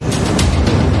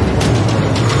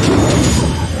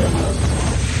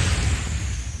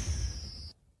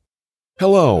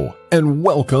Hello, and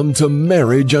welcome to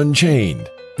Marriage Unchained,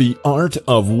 the art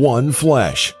of one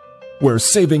flesh, where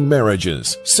saving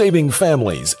marriages, saving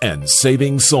families, and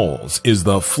saving souls is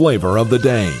the flavor of the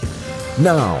day.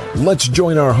 Now, let's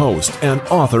join our host and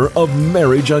author of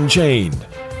Marriage Unchained,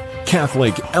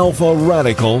 Catholic Alpha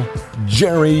Radical,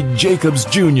 Jerry Jacobs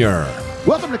Jr.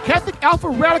 Welcome to Catholic Alpha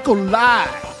Radical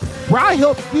Live, where I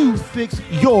help you fix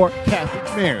your Catholic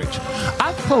marriage.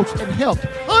 I've coached and helped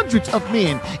hundreds of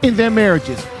men in their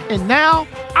marriages, and now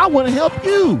I want to help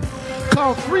you.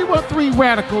 Call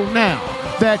 313-RADICAL now.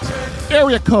 That's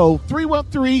area code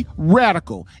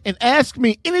 313-RADICAL, and ask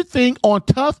me anything on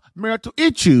tough marital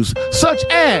issues, such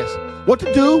as what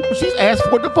to do when she's asked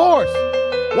for divorce,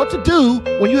 what to do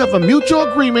when you have a mutual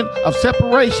agreement of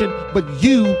separation but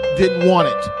you didn't want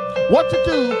it, what to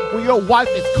do when your wife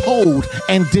is cold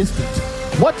and distant,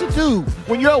 what to do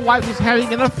when your wife is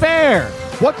having an affair,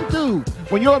 what to do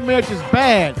when your marriage is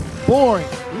bad, boring,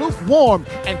 lukewarm,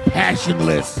 and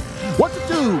passionless, what to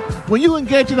do when you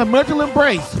engage in a marital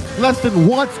embrace less than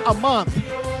once a month,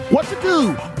 what to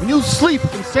do when you sleep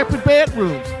in separate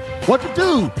bedrooms, what to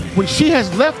do when she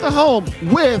has left the home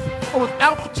with or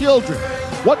without the children,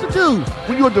 what to do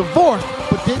when you're divorced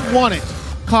but didn't want it.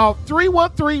 Call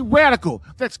 313-RADICAL.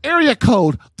 That's area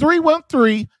code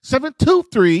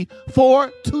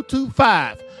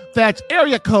 313-723-4225. That's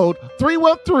area code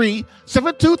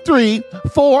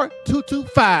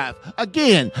 313-723-4225.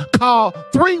 Again, call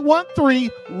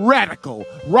 313-RADICAL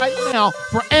right now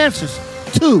for answers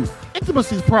to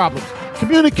intimacy problems,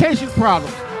 communication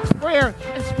problems, prayer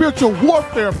and spiritual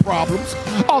warfare problems,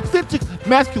 authentic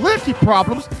masculinity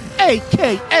problems,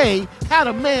 a.k.a. how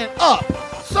to man up.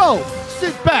 So,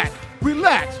 sit back,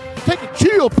 relax, take a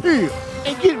chill pill,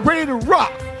 and get ready to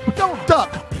rock. But don't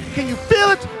duck. Can you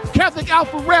feel it? Catholic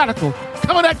Alpha Radical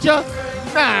coming at you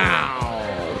now.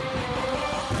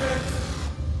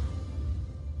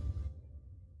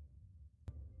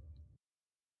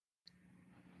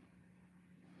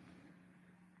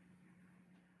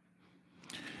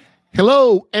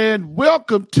 Hello, and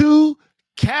welcome to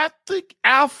Catholic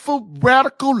Alpha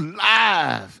Radical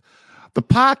Live, the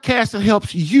podcast that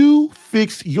helps you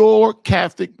fix your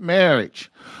Catholic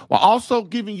marriage while also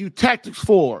giving you tactics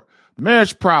for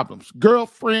marriage problems,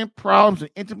 girlfriend problems,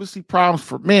 and intimacy problems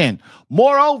for men.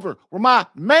 Moreover, where my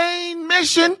main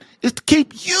mission is to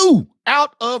keep you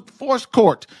out of divorce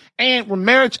court, and where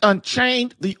Marriage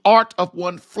Unchained, the art of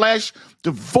one flesh,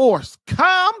 divorce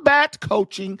combat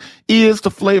coaching is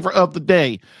the flavor of the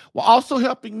day, while also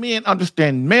helping men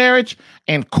understand marriage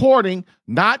and courting,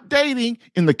 not dating,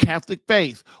 in the Catholic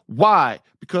faith. Why?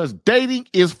 Because dating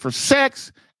is for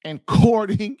sex and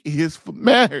courting is for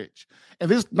marriage. In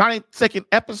this 92nd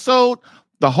episode,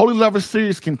 the Holy Lover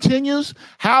series continues,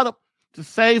 how to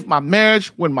save my marriage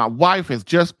when my wife has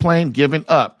just plain given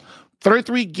up.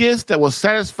 33 gifts that will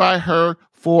satisfy her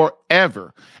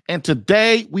forever. And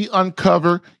today we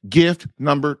uncover gift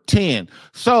number 10.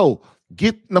 So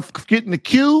get in the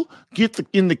queue,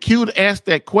 in the queue to ask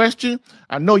that question.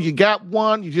 I know you got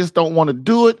one, you just don't want to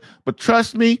do it, but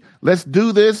trust me, let's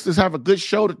do this. Let's have a good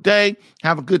show today,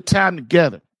 have a good time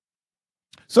together.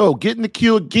 So get in the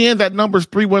queue again. That number is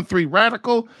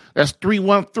 313-RADICAL. That's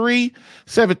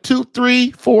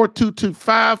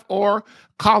 313-723-4225, or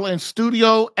call in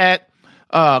studio at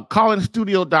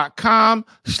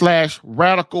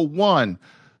callinstudio.com/radical1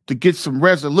 to get some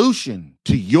resolution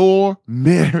to your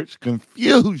marriage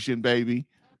confusion, baby.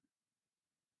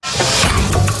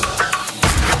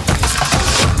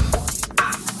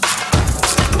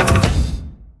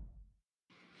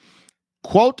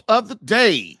 Quote of the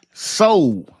day.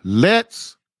 So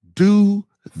let's do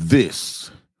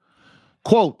this.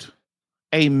 Quote,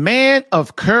 a man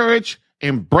of courage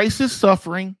embraces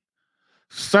suffering,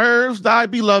 serves thy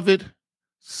beloved,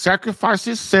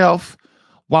 sacrifices self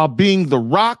while being the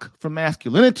rock for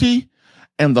masculinity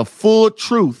and the full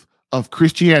truth of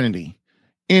Christianity.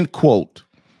 End quote.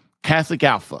 Catholic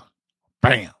Alpha.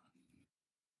 Bam.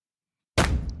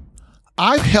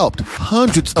 I've helped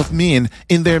hundreds of men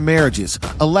in their marriages.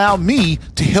 Allow me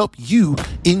to help you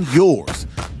in yours.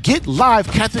 Get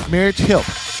live Catholic marriage help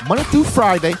Monday through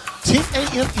Friday, 10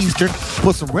 a.m. Eastern,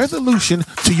 for some resolution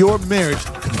to your marriage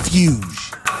confusion.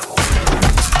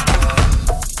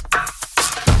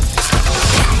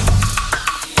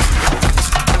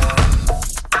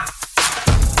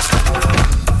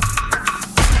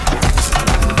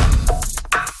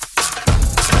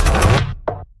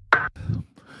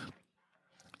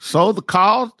 So the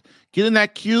call, get in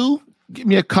that queue, give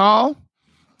me a call.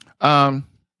 Are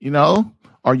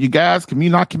you guys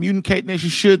not communicating as you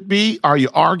should be? Are you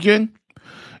arguing?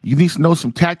 You need to know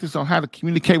some tactics on how to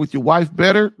communicate with your wife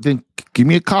better. Then give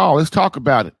me a call. Let's talk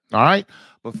about it. All right.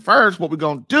 But first, what we're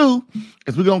going to do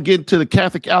is we're going to get into the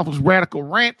Catholic Alpha's radical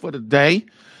rant for the day.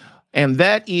 And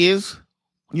that is,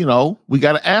 we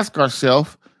got to ask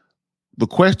ourselves, the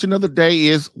question of the day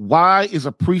is, why is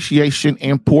appreciation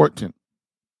important?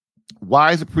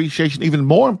 Why is appreciation even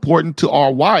more important to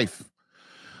our wife?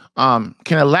 Can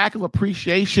a lack of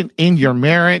appreciation in your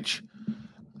marriage,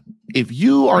 if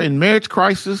you are in marriage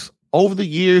crisis over the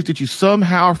years, did you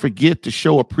somehow forget to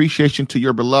show appreciation to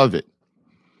your beloved?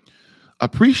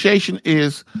 Appreciation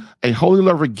is a holy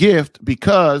lover gift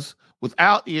because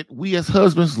without it, we as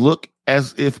husbands look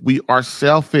as if we are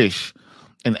selfish.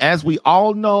 And as we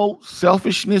all know,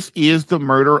 selfishness is the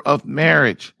murder of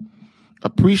marriage.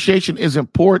 Appreciation is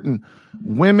important.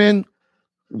 Women,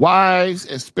 wives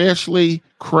especially,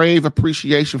 crave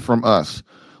appreciation from us.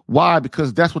 Why?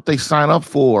 Because that's what they sign up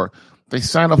for. They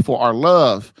sign up for our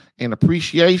love. And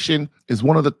appreciation is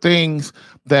one of the things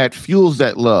that fuels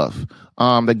that love,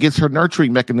 that gets her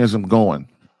nurturing mechanism going.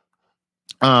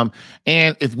 And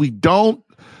if we don't,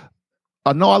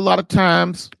 I know a lot of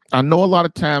times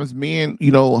men,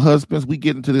 husbands, we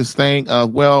get into this thing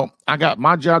of, well, I got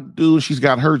my job to do and she's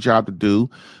got her job to do.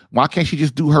 Why can't she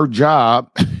just do her job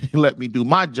and let me do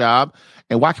my job?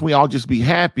 And why can we all just be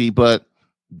happy? But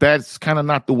that's kind of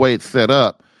not the way it's set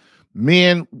up.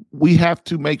 Men, we have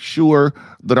to make sure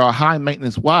that our high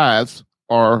maintenance wives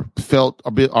are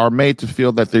made to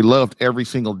feel that they're loved every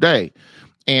single day.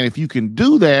 And if you can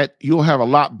do that, you'll have a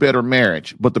lot better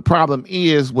marriage. But the problem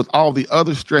is with all the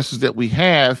other stresses that we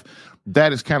have,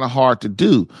 that is kind of hard to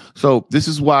do. So this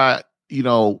is why,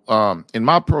 in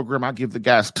my program, I give the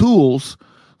guys tools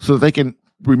so that they can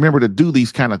remember to do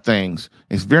these kind of things.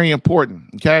 It's very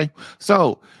important. Okay.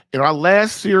 So in our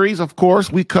last series, of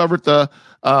course, we covered the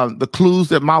clues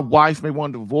that my wife may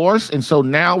want a divorce. And so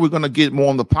now we're going to get more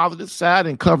on the positive side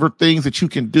and cover things that you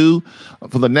can do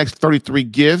for the next 33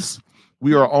 gifts.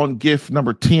 We are on gift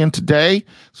number 10 today.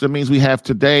 So it means we have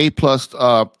today plus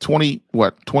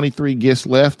 23 gifts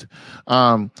left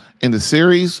in the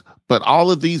series. But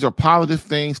all of these are positive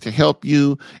things to help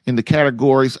you in the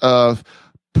categories of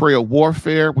prayer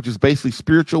warfare, which is basically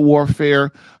spiritual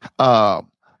warfare, the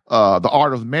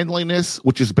art of manliness,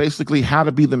 which is basically how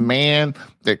to be the man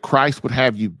that Christ would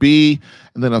have you be.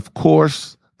 And then, of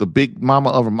course, the big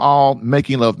mama of them all,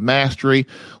 making love mastery,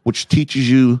 which teaches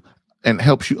you and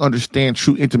helps you understand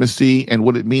true intimacy and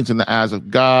what it means in the eyes of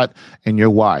God and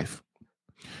your wife.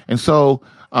 And so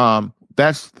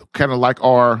that's kind of like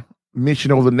our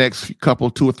mission over the next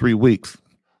couple, 2 or 3 weeks.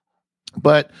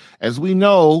 But as we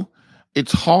know,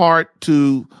 it's hard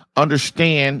to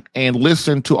understand and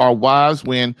listen to our wives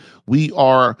when we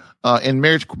are in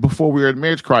marriage, before we're in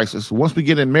marriage crisis. Once we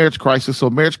get in marriage crisis, so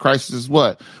marriage crisis is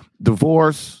what?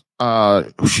 Divorce.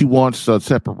 She wants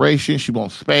separation. She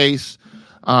wants space.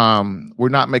 We're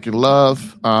not making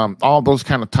love, all those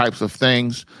kind of types of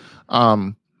things.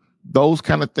 Those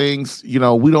kind of things, we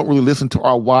don't really listen to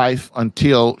our wife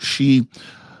until she,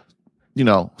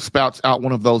 spouts out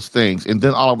one of those things. And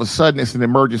then all of a sudden it's an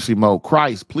emergency mode.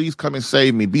 Christ, please come and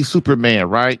save me. Be Superman,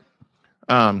 right?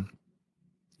 I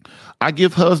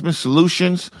give husbands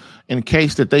solutions in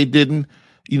case that they didn't.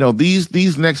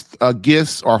 These next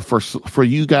gifts are for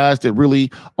you guys that really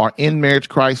are in marriage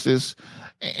crisis,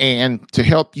 and to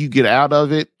help you get out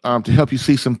of it, to help you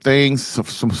see some things,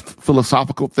 some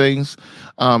philosophical things.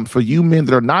 For you men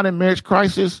that are not in marriage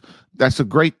crisis, that's a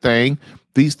great thing.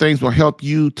 These things will help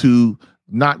you to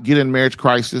not get in marriage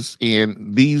crisis,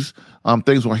 and these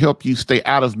things will help you stay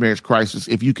out of marriage crisis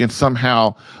if you can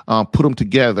somehow put them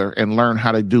together and learn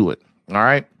how to do it. All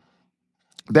right.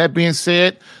 That being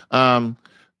said, I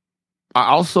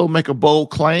also make a bold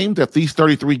claim that these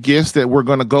 33 gifts that we're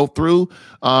going to go through,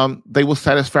 they will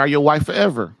satisfy your wife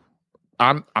forever.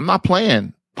 I'm not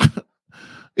playing.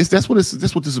 That's what this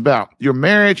is about. Your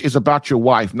marriage is about your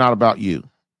wife, not about you.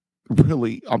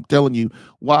 Really, I'm telling you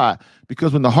why.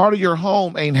 Because when the heart of your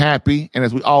home ain't happy, and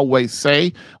as we always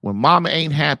say, when mama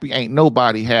ain't happy, ain't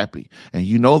nobody happy. And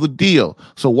you know the deal.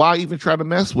 So why even try to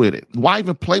mess with it? Why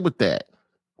even play with that?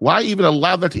 Why even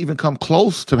allow that to even come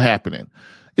close to happening?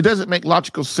 It doesn't make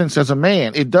logical sense as a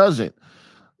man. It doesn't.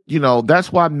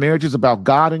 That's why marriage is about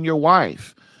God and your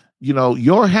wife.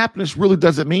 Your happiness really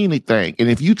doesn't mean anything. And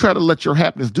if you try to let your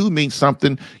happiness do mean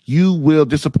something, you will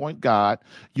disappoint God.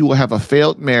 You will have a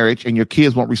failed marriage and your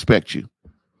kids won't respect you.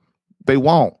 They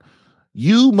won't.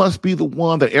 You must be the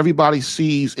one that everybody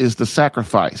sees is the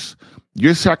sacrifice.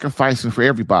 You're sacrificing for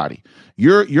everybody.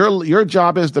 Your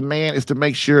job as the man is to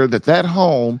make sure that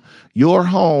home, your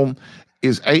home,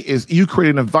 is you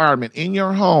create an environment in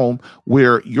your home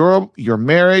where your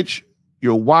marriage,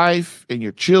 your wife, and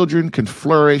your children can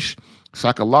flourish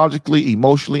psychologically,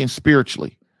 emotionally, and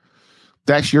spiritually.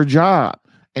 That's your job.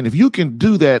 And if you can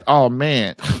do that, oh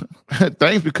man,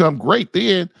 things become great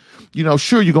then.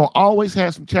 Sure, you're going to always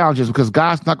have some challenges because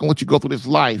God's not going to let you go through this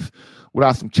life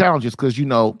without some challenges because, you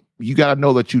got to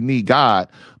know that you need God.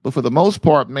 But for the most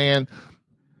part, man,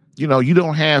 you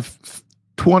don't have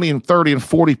 20 and 30 and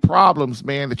 40 problems,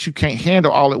 man, that you can't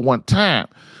handle all at one time.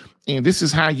 And this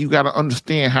is how you got to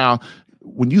understand how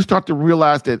when you start to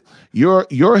realize that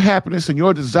your happiness and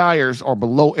your desires are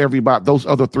below everybody, those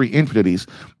other three entities,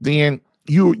 then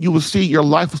you will see your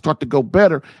life will start to go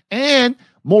better. And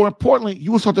more importantly,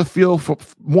 you will start to feel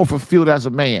more fulfilled as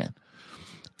a man.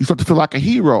 You start to feel like a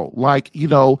hero, like,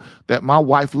 that my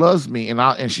wife loves me and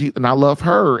I love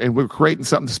her and we're creating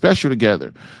something special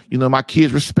together. My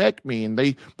kids respect me and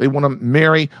they want to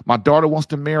marry. My daughter wants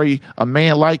to marry a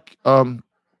man like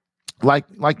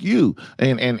you.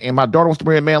 And my daughter wants to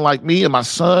marry a man like me, and my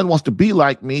son wants to be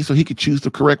like me so he could choose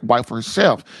the correct wife for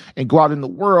himself and go out in the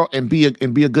world and be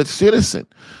a good citizen.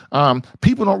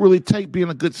 People don't really take being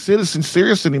a good citizen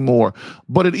serious anymore,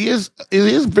 but it is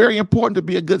very important to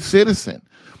be a good citizen.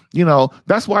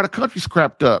 That's why the country's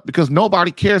crapped up, because nobody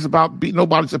cares about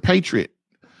nobody's a patriot.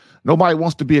 Nobody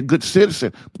wants to be a good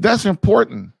citizen. But that's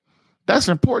important. That's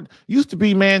important. Used to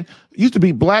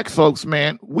be black folks,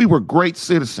 man. We were great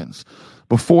citizens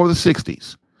before the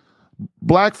 60s.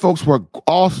 Black folks were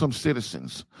awesome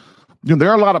there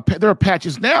are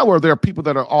patches now where there are people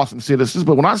that are awesome citizens.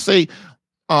 But when I say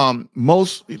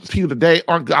most people today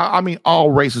aren't, I mean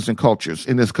all races and cultures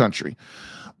in this country.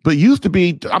 But used to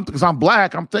be, because I'm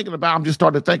black, I'm just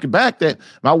starting to think back that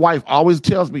my wife always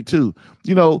tells me too,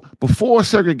 before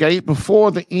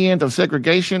the end of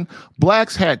segregation,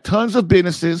 blacks had tons of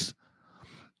businesses.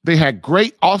 They had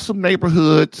great, awesome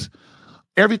neighborhoods.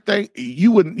 Everything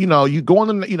you go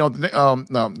in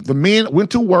the men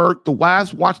went to work, the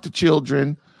wives watched the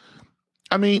children.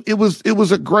 I mean, it was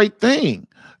a great thing.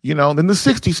 Then the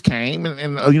 60s came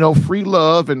and free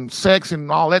love and sex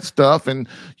and all that stuff and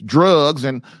drugs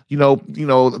and,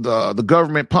 the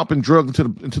government pumping drugs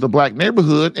into the black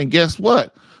neighborhood. And guess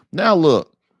what? Now,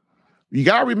 look, you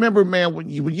got to remember, man,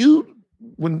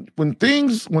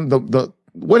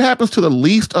 what happens to the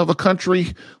least of a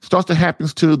country starts to happen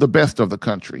to the best of the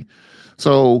country.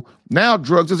 So now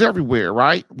drugs is everywhere,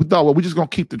 right? We thought, well, we're just going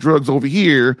to keep the drugs over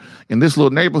here in this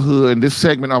little neighborhood, in this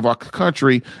segment of our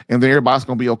country, and then everybody's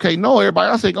going to be okay. No,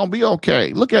 everybody else ain't going to be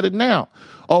okay. Look at it now.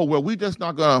 Oh, well, we're just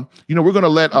not going to, we're going to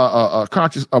let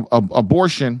conscious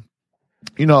abortion,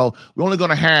 we're only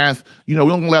going to have, we're only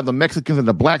going to allow the Mexicans and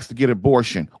the blacks to get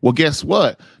abortion. Well, guess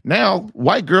what? Now,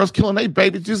 white girls killing their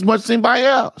babies just as much as anybody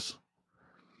else.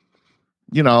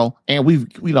 And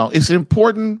it's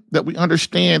important that we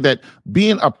understand that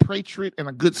being a patriot and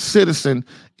a good citizen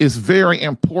is very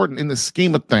important in the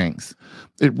scheme of things.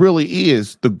 It really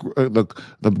is. The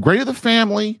greater the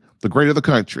family, the greater the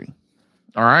country.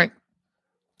 All right.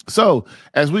 So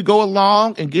as we go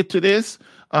along and get to this,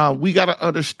 we got to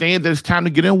understand that it's time to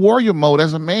get in warrior mode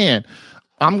as a man.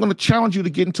 I'm going to challenge you to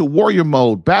get into warrior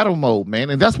mode, battle mode, man.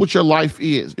 And that's what your life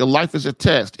is. Your life is a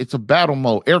test. It's a battle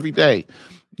mode every day.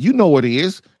 You know it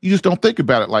is. You just don't think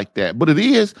about it like that. But it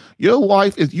is. Your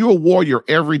life is, you're a warrior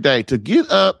every day to get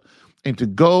up and to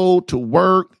go to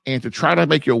work and to try to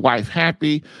make your wife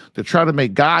happy, to try to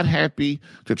make God happy,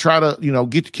 to try to,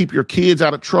 keep your kids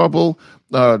out of trouble,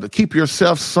 to keep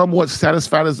yourself somewhat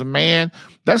satisfied as a man.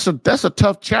 That's a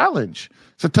tough challenge.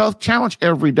 It's a tough challenge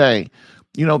every day.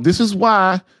 This is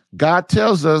why God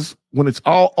tells us when it's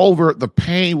all over, the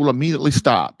pain will immediately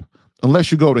stop,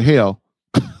 unless you go to hell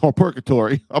or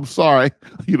purgatory. I'm sorry.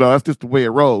 That's just the way it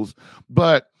rolls.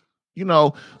 But,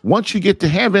 once you get to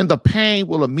heaven, the pain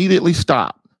will immediately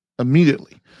stop.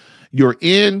 Immediately. You're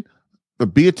in the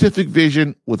beatific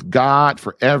vision with God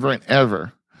forever and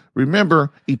ever.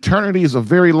 Remember, eternity is a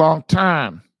very long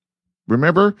time.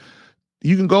 Remember,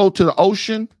 you can go to the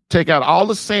ocean, take out all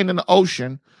the sand in the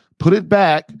ocean, put it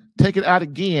back, take it out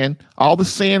again, all the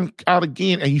sand out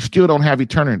again, and you still don't have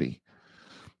eternity.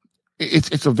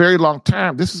 It's a very long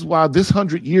time. This is why this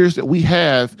 100 years that we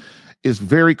have is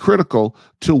very critical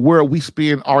to where we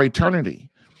spend our eternity.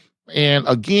 And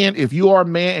again, if you are a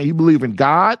man and you believe in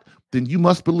God, then you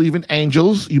must believe in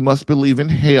angels. You must believe in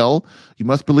hell. You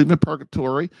must believe in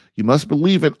purgatory. You must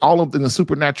believe in all of the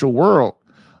supernatural world.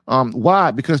 Why?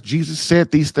 Because Jesus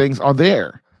said these things are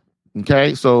there.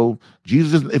 Okay, so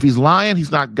Jesus, if he's lying,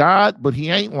 he's not God, but he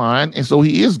ain't lying, and so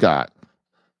he is God.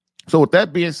 So with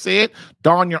that being said,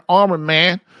 don your armor,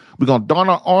 man. We're going to don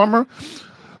our armor,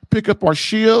 pick up our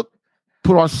shield,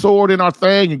 put our sword in our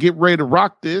thing and get ready to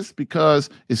rock this, because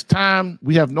it's time.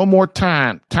 We have no more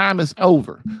time. Time is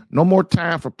over. No more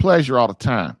time for pleasure all the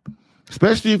time,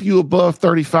 especially if you're above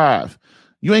 35.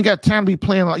 You ain't got time to be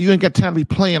playing. You ain't got time to be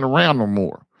playing around no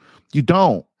more. You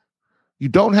don't. You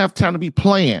don't have time to be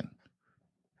playing.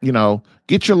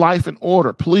 Get your life in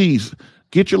order, please.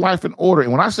 Get your life in order.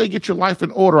 And when I say get your life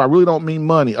in order, I really don't mean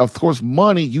money. Of course,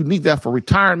 money, you need that for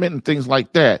retirement and things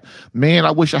like that. Man,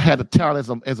 I wish I had the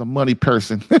talent as a money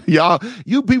person. Y'all,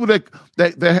 you people that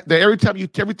every time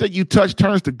everything you touch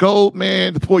turns to gold,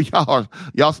 man, boy,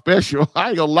 y'all special. I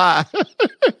ain't gonna lie.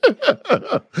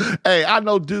 Hey, I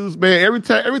know dudes, man,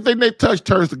 everything they touch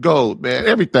turns to gold, man.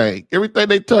 Everything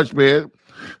they touch, man.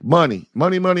 Money.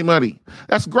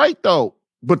 That's great though.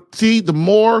 But see, the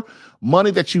more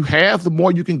money that you have, the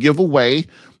more you can give away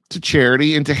to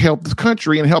charity and to help the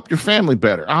country and help your family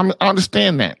better. I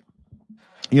understand that,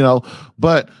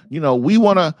 but we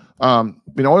want to,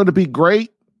 in order to be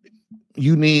great,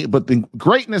 but the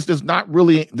greatness does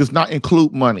not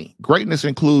include money. Greatness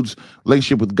includes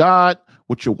relationship with God,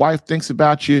 what your wife thinks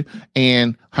about you,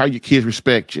 and how your kids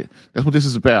respect you. That's what this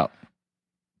is about.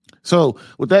 So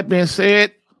with that being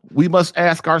said, we must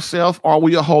ask ourselves, are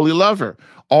we a holy lover?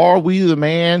 Are we the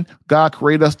man God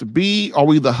created us to be? Are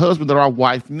we the husband that our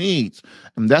wife needs?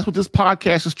 And that's what this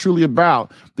podcast is truly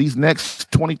about. These next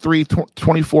 23,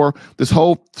 24, this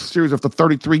whole series of the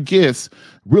 33 gifts,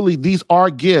 really, these are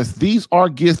gifts. These are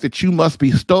gifts that you must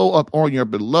bestow upon your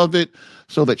beloved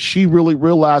so that she really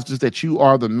realizes that you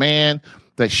are the man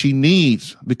that she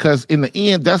needs. Because in the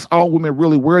end, that's all women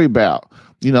really worry about.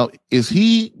 Is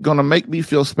he going to make me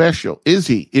feel special? Is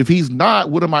he? If he's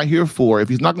not, what am I here for? If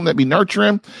he's not going to let me nurture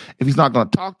him, if he's not going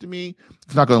to talk to me, if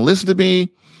he's not going to listen to me,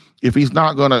 if he's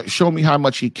not going to show me how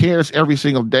much he cares every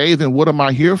single day, then what am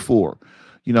I here for?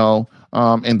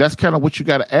 And that's kind of what you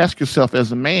got to ask yourself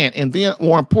as a man. And then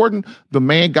more important, the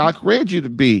man God created you to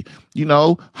be.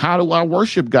 How do I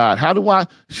worship God? How do I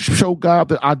show God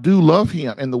that I do love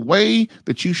him? And the way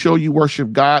that you show you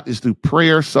worship God is through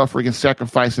prayer, suffering, and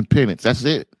sacrifice and penance. That's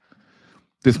it.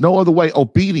 There's no other way.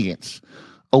 Obedience,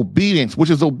 which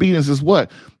is obedience is what?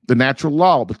 The natural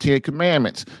law, the 10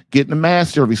 Commandments, getting to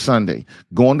mass every Sunday,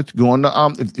 going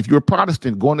to if you're a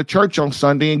Protestant, going to church on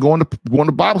Sunday and going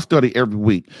to Bible study every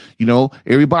week.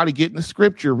 Everybody getting the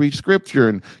scripture, read scripture,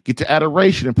 and get to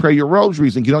adoration and pray your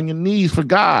rosaries and get on your knees for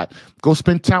God. Go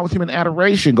spend time with him in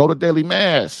adoration. Go to daily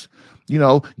mass.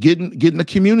 Get in the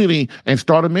community and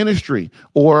start a ministry,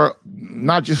 or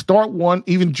not just start one,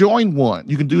 even join one.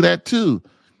 You can do that too.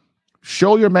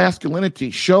 Show your masculinity.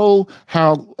 Show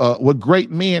how what great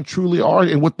men truly are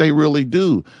and what they really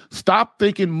do. Stop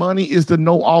thinking money is the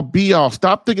know-all be-all.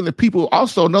 Stop thinking that people.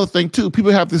 Also, another thing too.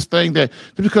 People have this thing that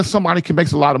because somebody can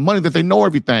make a lot of money that they know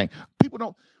everything.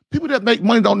 People that make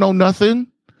money don't know nothing.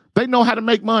 They know how to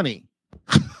make money.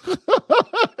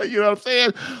 You know what I'm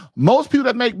saying? Most people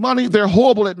that make money, they're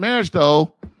horrible at marriage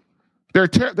though. They're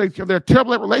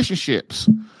terrible at relationships.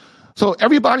 So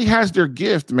everybody has their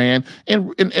gift, man.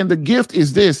 And the gift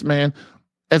is this, man.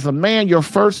 As a man, your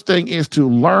first thing is to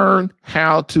learn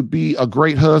how to be a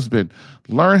great husband.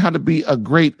 Learn how to be a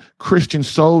great Christian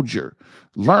soldier.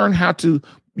 Learn how to,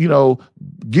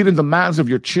 get in the minds of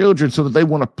your children so that they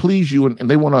want to please you and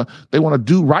they want to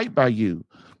do right by you.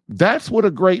 That's what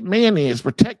a great man is.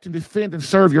 Protect and defend and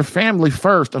serve your family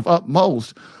first of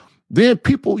utmost. Then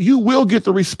you will get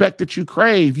the respect that you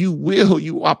crave.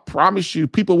 I promise you,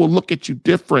 people will look at you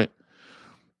different.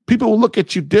 People will look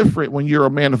at you different when you're a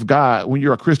man of God, when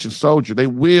you're a Christian soldier. They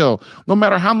will, no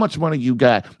matter how much money you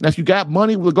got. Now, if you got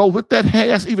money, we'll go with that. Hey,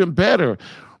 that's even better.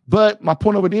 But my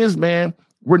point of it is, man,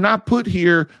 we're not put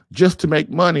here just to make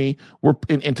money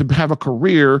and to have a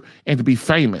career and to be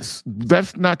famous.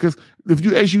 That's not, because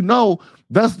as you know,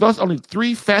 that's only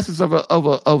three facets of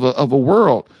a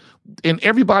world. And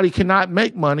everybody cannot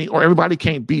make money, or everybody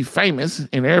can't be famous,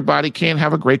 and everybody can't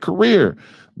have a great career.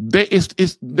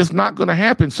 It's not going to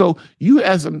happen. So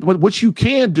what you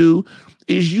can do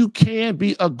is you can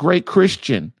be a great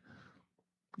Christian.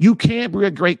 You can be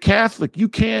a great Catholic. You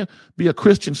can be a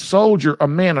Christian soldier, a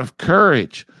man of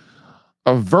courage,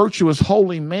 a virtuous,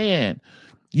 holy man.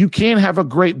 You can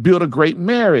build a great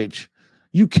marriage.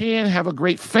 You can have a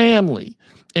great family.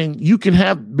 And you can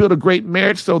build a great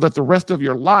marriage so that the rest of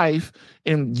your life,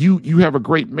 and you have a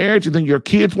great marriage, and then your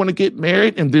kids want to get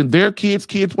married, and then their kids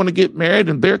want to get married,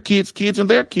 and their kids and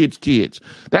their kids.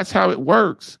 That's how it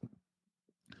works.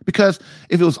 Because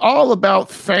if it was all about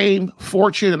fame,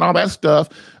 fortune, and all that stuff,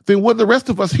 then what are the rest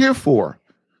of us here for?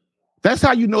 That's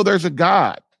how you know there's a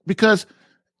God. Because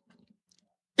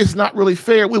it's not really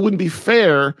fair. It wouldn't be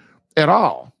fair at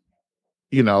all.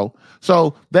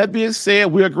 So that being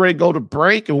said, we're going to go to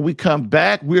break, and when we come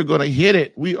back, we're going to hit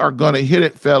it. We are going to hit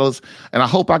it, fellas. And I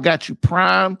hope I got you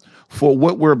primed for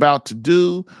what we're about to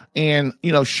do. And,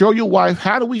 show your wife.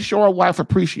 How do we show our wife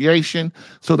appreciation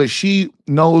so that she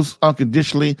knows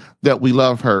unconditionally that we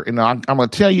love her? And I'm going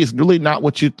to tell you, it's really not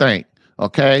what you think.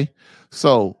 Okay.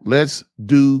 So let's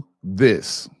do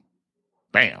this.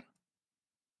 Bam.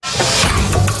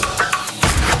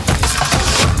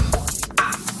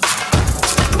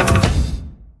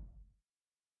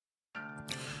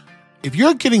 If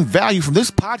you're getting value from this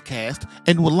podcast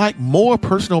and would like more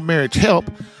personal marriage help,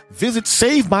 visit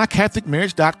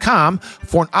SaveMyCatholicMarriage.com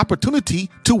for an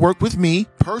opportunity to work with me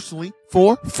personally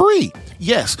for free.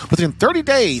 Yes, within 30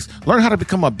 days, learn how to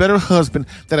become a better husband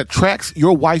that attracts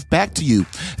your wife back to you.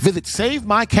 Visit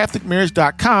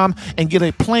SaveMyCatholicMarriage.com and get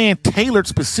a plan tailored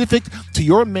specific to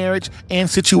your marriage and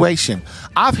situation.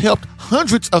 I've helped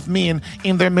hundreds of men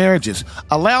in their marriages.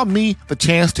 Allow me the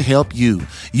chance to help you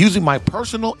using my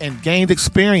personal and gained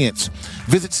experience.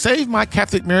 Visit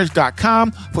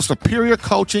SaveMyCatholicMarriage.com for superior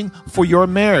coaching for your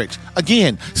marriage.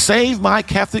 Again,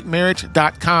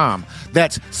 SaveMyCatholicMarriage.com.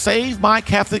 That's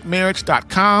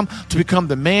SaveMyCatholicMarriage.com to become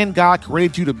the man God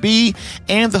created you to be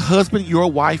and the husband your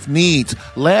wife needs.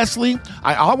 Lastly,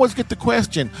 I always get the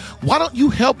question, why don't you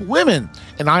help women?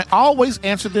 And I always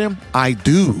answer them, I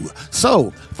do.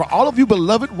 So, for all of you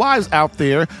beloved wives out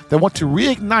there that want to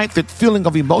reignite that feeling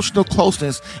of emotional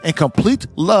closeness and complete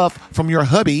love from your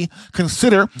hubby,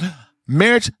 consider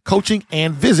marriage coaching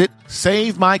and visit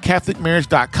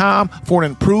SaveMyCatholicMarriage.com for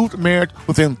an improved marriage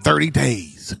within 30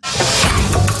 days.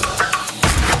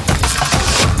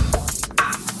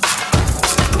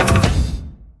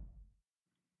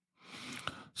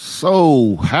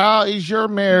 So, how is your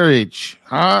marriage?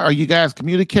 Are you guys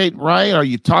communicating right? Are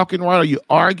you talking right? Are you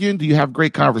arguing? Do you have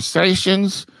great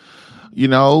conversations?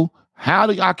 How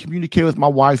do I communicate with my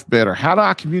wife better? How do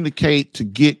I communicate to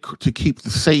keep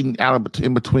the Satan out of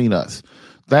in between us?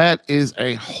 That is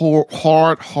a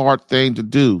hard thing to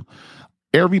do.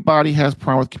 Everybody has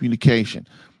problem with communication,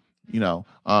 and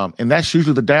that's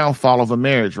usually the downfall of a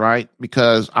marriage, right?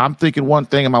 Because I'm thinking one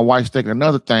thing and my wife's thinking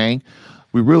another thing.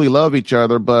 We really love each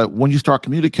other, but when you start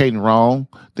communicating wrong,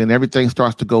 then everything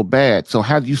starts to go bad. So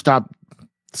how do you stop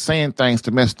saying things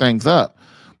to mess things up?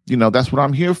 That's what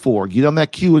I'm here for. Get on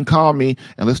that queue and call me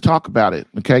and let's talk about it.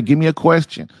 Okay. Give me a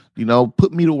question,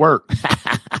 put me to work.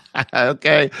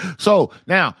 Okay. So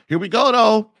now here we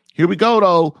go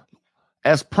though.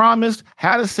 As promised,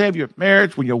 how to save your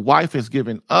marriage when your wife has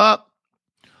given up.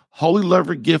 Holy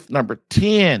Lover gift number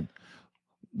 10.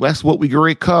 That's what we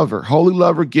already covered. Holy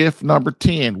Lover gift number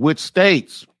 10, which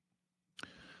states,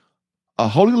 a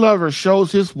holy lover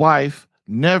shows his wife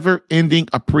never-ending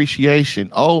appreciation.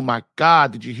 Oh, my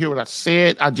God. Did you hear what I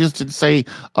said? I just didn't say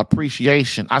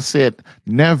appreciation. I said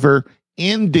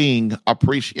never-ending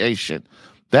appreciation.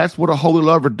 That's what a holy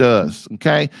lover does,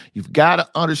 okay? You've got to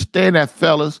understand that,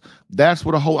 fellas. That's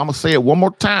what I'm going to say it one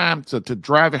more time to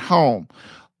drive it home.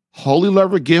 Holy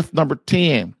Lover gift number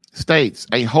 10. States,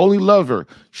 a holy lover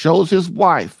shows his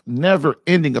wife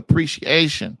never-ending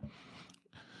appreciation.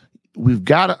 We've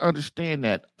got to understand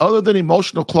that. Other than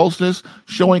emotional closeness,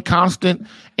 showing constant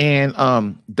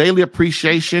and daily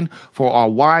appreciation for our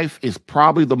wife is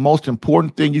probably the most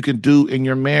important thing you can do in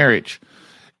your marriage.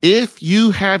 If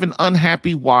you have an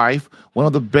unhappy wife, one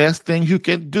of the best things you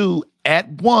can do at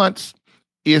once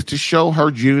is to show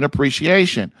her genuine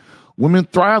appreciation. Women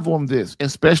thrive on this,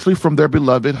 especially from their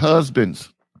beloved husbands.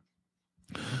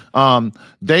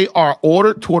 They are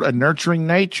ordered toward a nurturing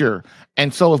nature.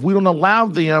 And so if we don't allow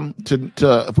them to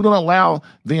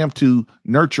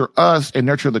nurture us and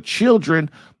nurture the children,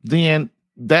 then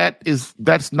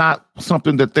that's not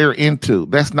something that they're into.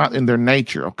 That's not in their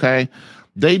nature. Okay.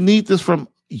 They need this from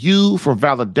you for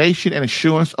validation and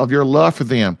assurance of your love for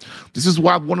them. This is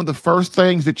why one of the first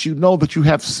things that you know that you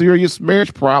have serious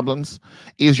marriage problems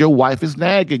is your wife is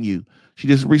nagging you. She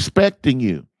isn't respecting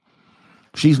you.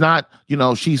 She's not,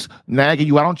 she's nagging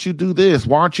you. Why don't you do this?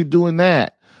 Why aren't you doing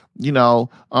that?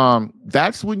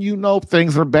 That's when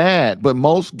things are bad. But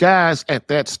most guys at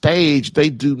that stage, they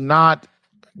do not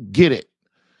get it.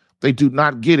 They do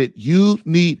not get it. You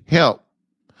need help.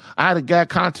 I had a guy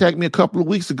contact me a couple of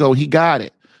weeks ago. He got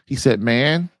it. He said,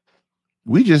 man,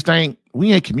 we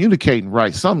ain't communicating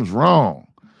right. Something's wrong.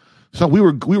 So we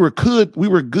were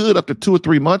good up to 2 or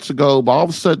 3 months ago, but all of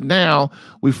a sudden now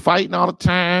we're fighting all the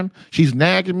time. She's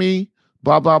nagging me,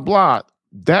 blah, blah, blah.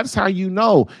 That's how you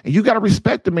know. And you got to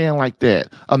respect a man like that.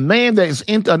 A man that is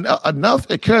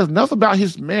cares enough about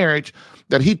his marriage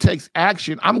that he takes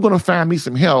action. I'm going to find me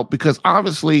some help because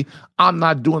obviously I'm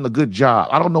not doing a good job.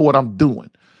 I don't know what I'm doing.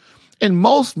 And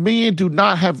most men do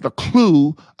not have the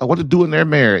clue of what to do in their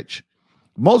marriage.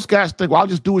 Most guys think, well, I'll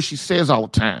just do what she says all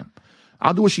the time.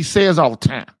 I'll do what she says all the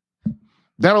time.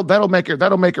 That'll make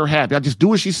her happy. I'll just do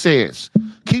what she says.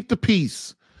 Keep the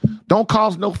peace. Don't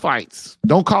cause no fights.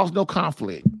 Don't cause no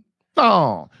conflict.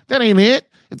 No, that ain't it.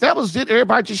 If that was it,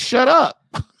 everybody just shut up.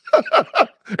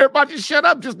 Everybody just shut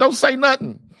up. Just don't say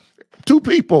nothing. Two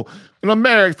people,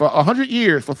 married for 100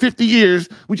 years, for 50 years,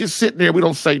 we just sitting there. We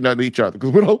don't say nothing to each other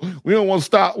because we don't want to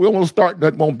stop. We don't want to start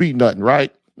nothing. Won't be nothing,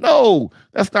 right? No,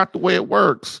 that's not the way it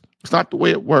works. It's not the way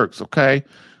it works. Okay,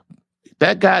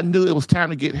 that guy knew it was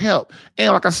time to get help,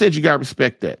 and like I said, you gotta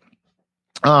respect that.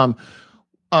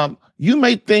 You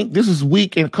may think this is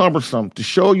weak and cumbersome to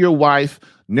show your wife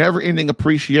never-ending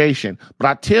appreciation, but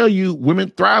I tell you, women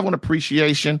thrive on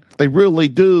appreciation. They really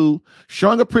do.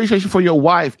 Showing appreciation for your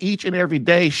wife each and every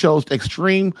day shows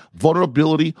extreme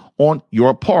vulnerability on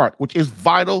your part, which is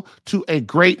vital to a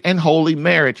great and holy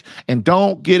marriage. And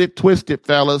don't get it twisted,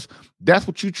 fellas. That's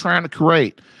what you're trying to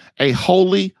create, a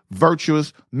holy,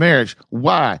 virtuous marriage.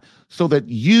 Why? So that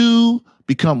you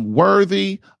become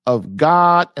worthy of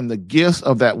God and the gifts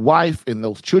of that wife and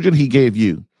those children he gave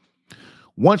you.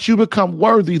 Once you become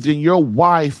worthy, then your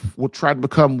wife will try to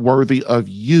become worthy of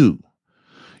you.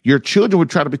 Your children will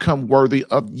try to become worthy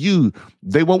of you.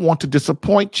 They won't want to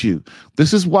disappoint you.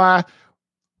 This is why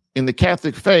in the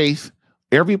Catholic faith,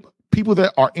 every people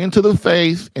that are into the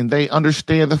faith and they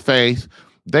understand the faith,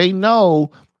 they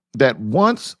know that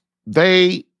once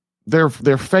their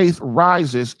faith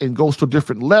rises and goes to a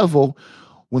different level,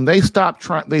 when they stop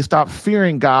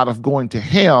fearing God of going to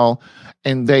hell,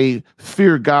 and they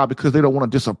fear God because they don't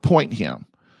want to disappoint him.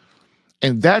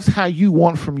 And that's how you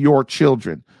want from your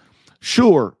children.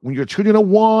 Sure, when your children are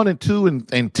 1 and 2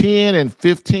 and 10 and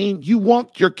 15, you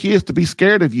want your kids to be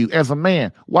scared of you as a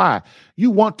man. Why? You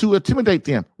want to intimidate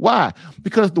them. Why?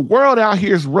 Because the world out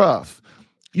here is rough.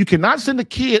 You cannot send a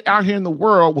kid out here in the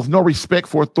world with no respect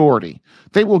for authority.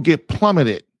 They will get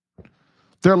plummeted.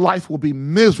 Their life will be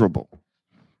miserable.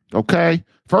 Okay?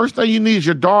 First thing you need is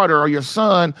your daughter or your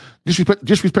son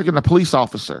disrespecting a police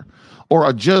officer or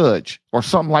a judge or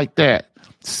something like that.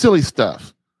 Silly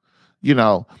stuff,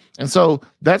 And so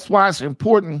that's why it's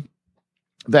important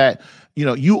that,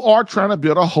 you are trying to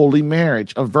build a holy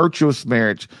marriage, a virtuous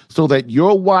marriage, so that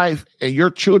your wife and your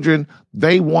children,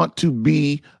 they want to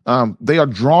be, they are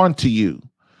drawn to you.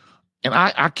 And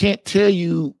I can't tell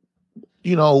you,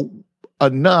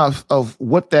 enough of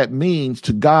what that means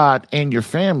to God and your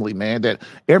family, man, that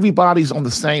everybody's on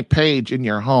the same page in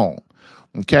your home.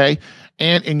 Okay.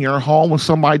 And in your home, when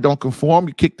somebody don't conform,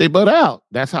 you kick their butt out.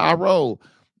 That's how I roll.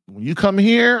 When you come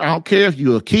here, I don't care if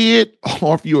you're a kid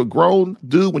or if you're a grown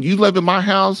dude, when you live in my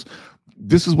house,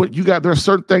 this is what you got. There are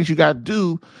certain things you got to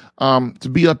do to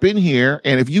be up in here.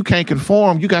 And if you can't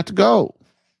conform, you got to go.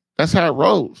 That's how it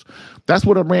rolls. That's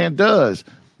what a man does.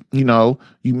 You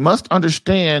must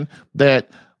understand that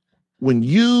when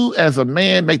you as a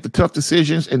man make the tough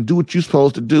decisions and do what you're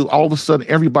supposed to do, all of a sudden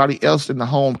everybody else in the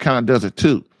home kind of does it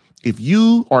too. If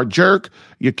you are a jerk,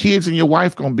 your kids and your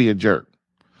wife going to be a jerk.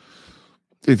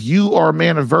 If you are a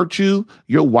man of virtue,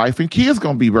 your wife and kids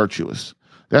going to be virtuous.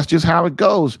 That's just how it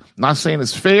goes. Not saying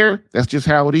it's fair. That's just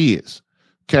how it is.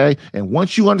 Okay. And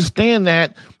once you understand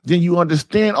that, then you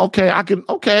understand, that's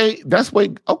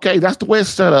the way it's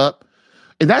set up.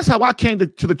 And that's how I came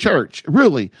to the church.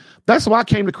 Really. That's how I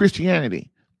came to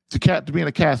Christianity, to being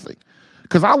a Catholic.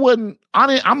 Because I'm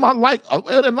not like, a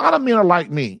lot of men are like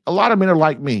me. A lot of men are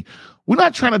like me. We're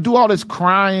not trying to do all this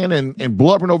crying and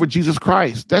blubbering over Jesus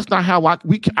Christ. That's not how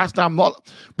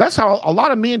that's how a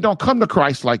lot of men don't come to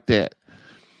Christ like that.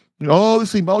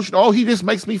 This emotion. Oh, he just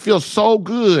makes me feel so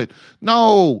good.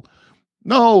 No,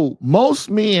 most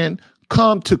men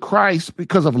come to Christ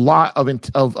because of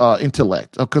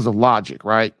intellect, because of logic,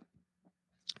 right?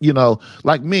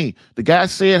 Like me, the guy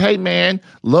said, "Hey, man,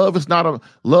 love is not an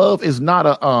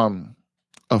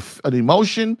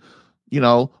emotion.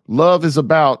 Love is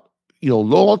about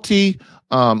loyalty,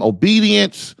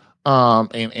 obedience,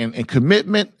 and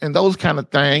commitment, and those kind of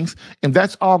things. And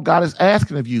that's all God is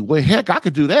asking of you. Well, heck, I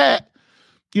could do that.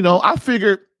 I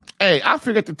figured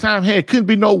at the time, it couldn't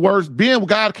be no worse. Being with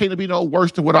God can't be no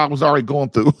worse than what I was already going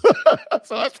through.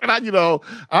 So that's what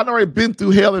I'd already been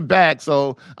through hell and back.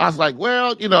 So I was like,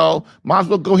 well, might as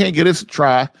well go ahead and give this a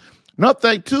try. Another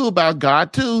thing too about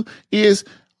God too is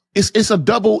it's a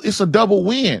double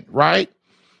win, right?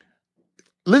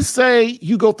 Let's say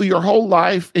you go through your whole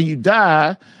life and you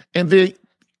die, and then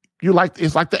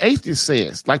it's like the atheist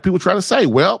says, like people try to say,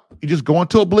 well, you just go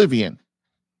into oblivion.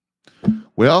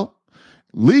 Well,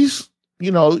 at least,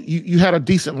 you had a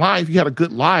decent life. You had a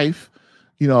good life,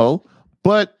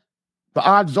 but the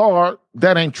odds are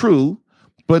that ain't true.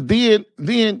 But then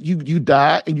you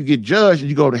die and you get judged and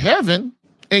you go to heaven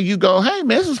and you go, hey,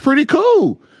 man, this is pretty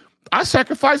cool. I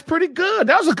sacrificed pretty good.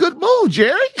 That was a good move,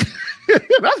 Jerry.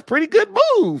 That's a pretty good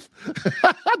move.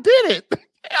 I did it.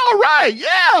 All right,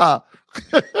 yeah.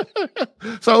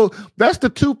 So that's the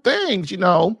two things,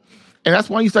 and that's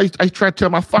why I try to tell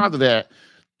my father that.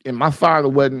 And my father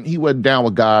wasn't down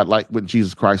with God, like with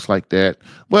Jesus Christ like that.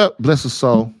 Well, bless his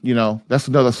soul, that's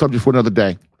another subject for another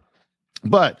day.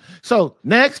 But so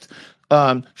next,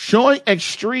 showing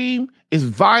extreme is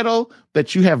vital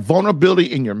that you have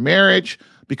vulnerability in your marriage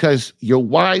because your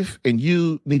wife and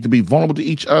you need to be vulnerable to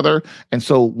each other. And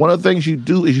so one of the things you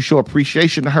do is you show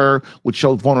appreciation to her, which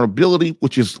shows vulnerability,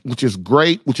 which is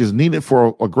great, which is needed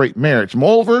for a great marriage.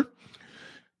 Moreover,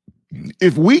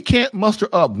 if we can't muster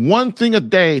up one thing a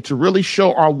day to really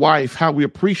show our wife how we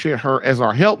appreciate her as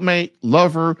our helpmate,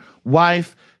 lover,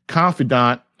 wife,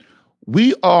 confidant,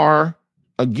 we are,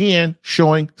 again,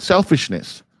 showing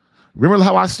selfishness. Remember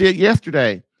how I said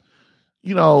yesterday,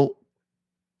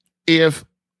 if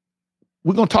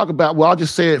we're going to talk about, I'll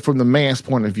just say it from the man's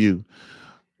point of view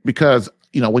because,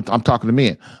 I'm talking to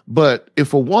men. But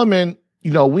if a woman,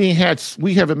 we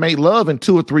haven't made love in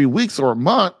 2 or 3 weeks or a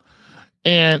month,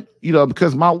 and,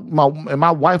 because my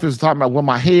wife is talking about, well,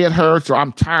 my head hurts or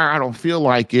I'm tired, I don't feel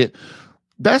like it.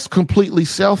 That's completely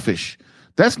selfish.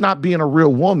 That's not being a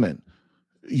real woman.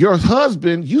 Your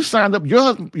husband, you signed up, your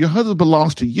husband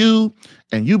belongs to you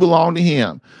and you belong to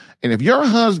him. And if your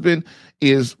husband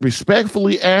is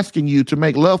respectfully asking you to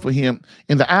make love for him,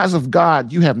 in the eyes of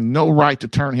God, you have no right to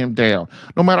turn him down,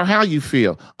 no matter how you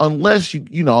feel, unless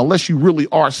you really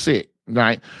are sick,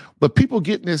 right? But people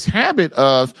get in this habit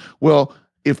of, well,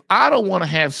 if I don't want to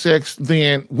have sex,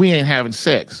 then we ain't having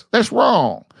sex. That's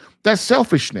wrong. That's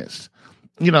selfishness.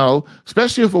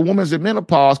 Especially if a woman's in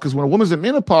menopause, because when a woman's in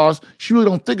menopause, she really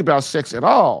don't think about sex at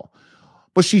all.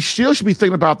 But she still should be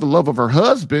thinking about the love of her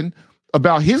husband,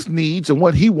 about his needs and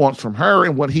what he wants from her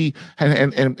and what he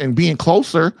and being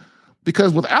closer.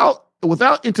 Because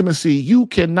without intimacy, you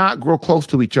cannot grow close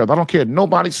to each other. I don't care.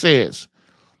 Nobody says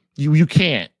you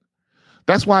can't.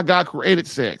 That's why God created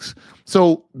sex.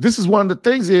 So this is one of the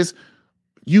things is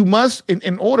you must,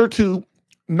 in order to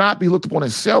not be looked upon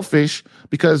as selfish,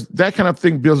 because that kind of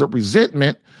thing builds up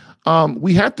resentment,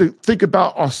 we have to think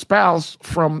about our spouse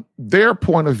from their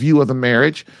point of view of the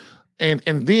marriage. And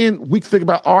then we think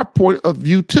about our point of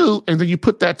view too. And then you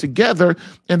put that together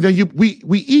and then we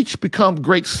each become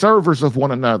great servers of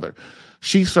one another.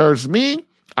 She serves me,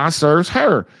 I serves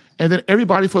her. And then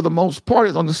everybody for the most part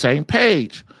is on the same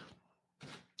page.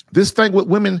 This thing what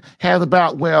women have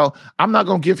about, well, I'm not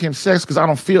going to give him sex because I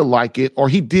don't feel like it, or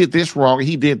he did this wrong, or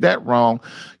he did that wrong.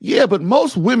 Yeah, but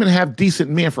most women have decent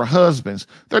men for husbands.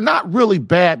 They're not really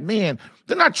bad men.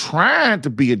 They're not trying to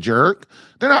be a jerk.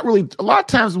 They're not really, a lot of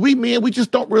times we men, we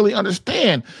just don't really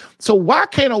understand. So why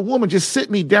can't a woman just sit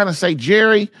me down and say,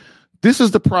 Jerry, this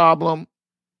is the problem.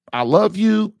 I love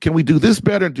you. Can we do this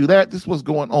better and do that? This is what's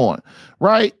going on,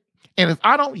 right? And if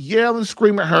I don't yell and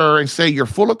scream at her and say you're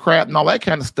full of crap and all that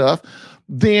kind of stuff,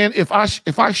 then if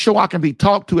I show I can be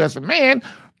talked to as a man,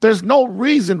 there's no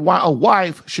reason why a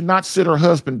wife should not sit her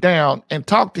husband down and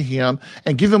talk to him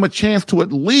and give him a chance to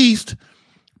at least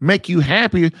make you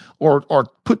happy or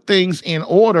put things in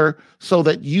order so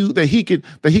that he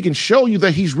can show you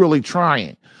that he's really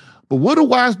trying. But what do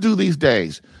wives do these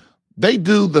days? They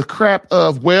do the crap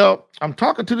of, well, I'm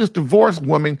talking to this divorced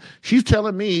woman. She's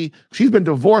telling me she's been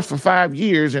divorced for 5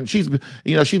 years and she's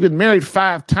been married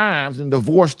 5 times and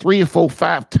divorced 3 or 4,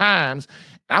 5 times.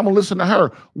 I'm going to listen to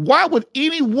her. Why would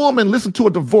any woman listen to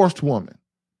a divorced woman?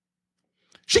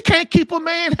 She can't keep a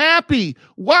man happy.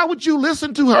 Why would you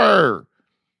listen to her?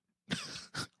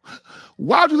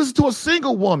 Why would you listen to a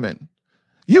single woman?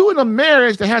 You in a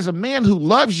marriage that has a man who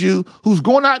loves you, who's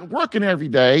going out and working every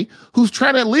day, who's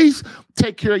trying to at least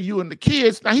take care of you and the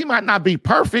kids. Now, he might not be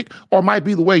perfect or might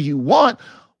be the way you want,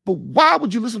 but why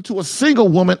would you listen to a single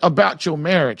woman about your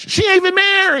marriage? She ain't even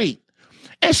married.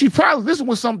 And she probably listened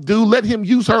with some dude, let him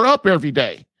use her up every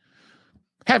day,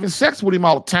 having sex with him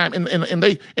all the time.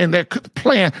 And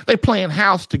they're playing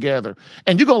house together.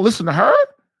 And you're going to listen to her?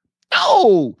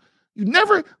 No. You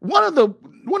never, one of the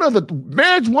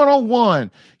marriage 101,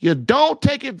 you don't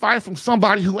take advice from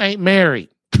somebody who ain't married.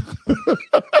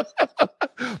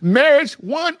 Marriage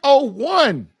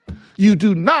 101, you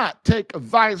do not take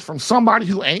advice from somebody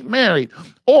who ain't married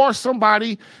or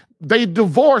somebody they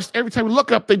divorced. Every time we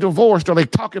look up, they divorced or they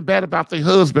talking bad about their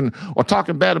husband or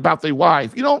talking bad about their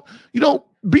wife. You don't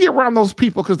be around those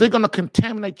people because they're going to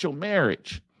contaminate your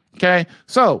marriage. Okay.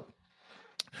 So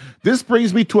This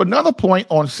brings me to another point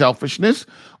on selfishness,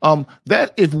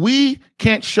 that if we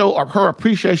can't show her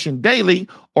appreciation daily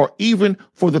or even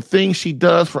for the things she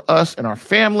does for us and our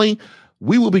family,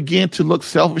 we will begin to look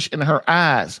selfish in her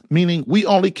eyes, meaning we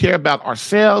only care about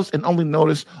ourselves and only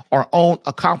notice our own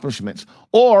accomplishments,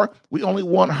 or we only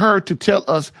want her to tell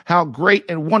us how great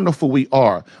and wonderful we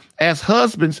are. As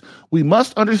husbands, we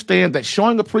must understand that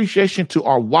showing appreciation to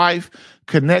our wife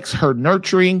connects her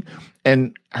nurturing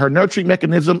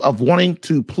mechanism of wanting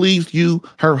to please you,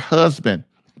 her husband.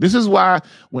 This is why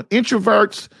when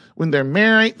introverts, when they're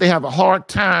married, they have a hard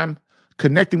time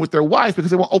connecting with their wife because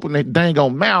they won't open their dang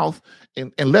on mouth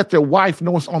and let their wife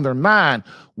know what's on their mind.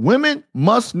 Women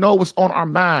must know what's on our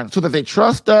mind so that they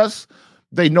trust us.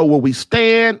 They know where we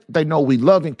stand. They know we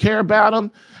love and care about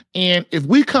them. And if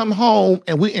we come home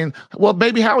well,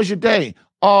 baby, how was your day?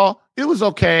 Oh, it was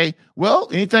okay. Well,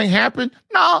 anything happened?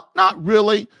 No, not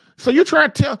really. So you're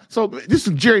trying to tell. So this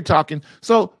is Jerry talking.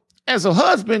 So as a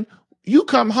husband, you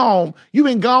come home, you've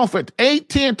been gone for 8,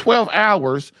 10, 12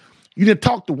 hours. You didn't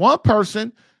talk to one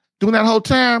person during that whole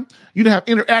time. You didn't have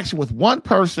interaction with one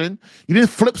person. You didn't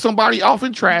flip somebody off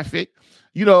in traffic.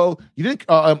 You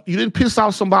didn't piss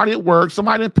off somebody at work.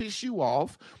 Somebody didn't piss you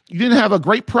off. You didn't have a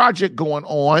great project going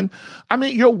on. I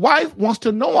mean, your wife wants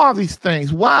to know all these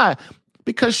things. Why?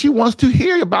 Because she wants to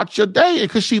hear about your day and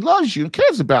because she loves you and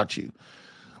cares about you.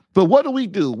 But what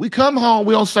do? We come home,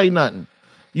 we don't say nothing.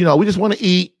 We just want to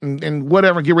eat and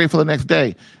whatever, get ready for the next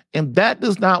day. And that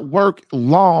does not work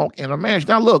long in a marriage.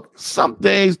 Now, look, some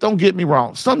days, don't get me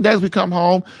wrong. Some days we come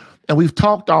home and we've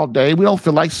talked all day. We don't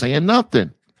feel like saying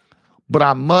nothing. But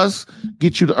I must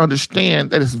get you to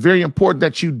understand that it's very important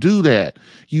that you do that.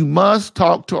 You must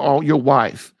talk to your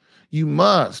wife. You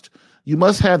must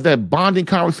have that bonding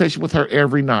conversation with her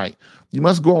every night. You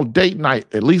must go on date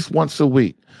night at least once a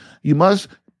week. You must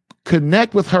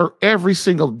connect with her every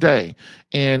single day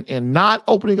and not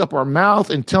opening up our mouth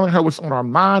and telling her what's on our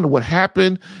mind, what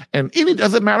happened. And it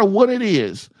doesn't matter what it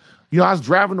is. I was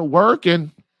driving to work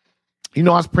and, I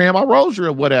was praying my rosary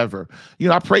or whatever.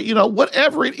 I pray,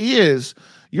 whatever it is,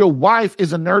 your wife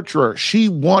is a nurturer. She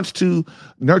wants to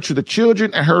nurture the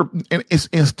children and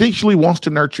instinctually wants to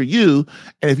nurture you.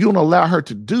 And if you don't allow her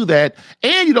to do that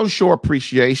and you don't show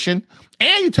appreciation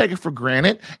and you take it for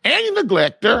granted and you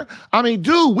neglect her, I mean,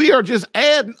 dude, we are just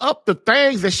adding up the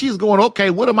things that she's going, okay,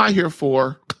 what am I here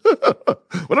for?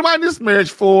 What am I in this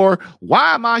marriage for?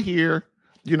 Why am I here?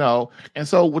 And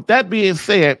so with that being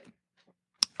said,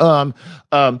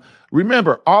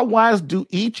 remember, our wives do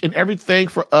each and everything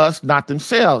for us, not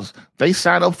themselves. They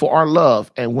sign up for our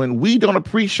love. And when we don't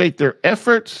appreciate their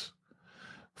efforts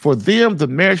for them, the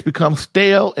marriage becomes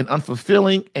stale and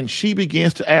unfulfilling. And she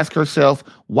begins to ask herself,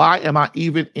 why am I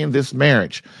even in this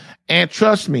marriage? And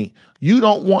trust me, you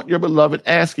don't want your beloved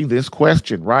asking this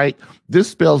question, right? This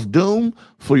spells doom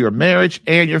for your marriage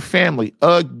and your family.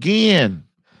 Again,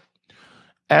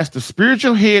 as the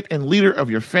spiritual head and leader of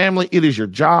your family, it is your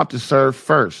job to serve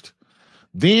first.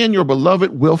 Then your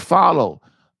beloved will follow.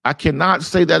 I cannot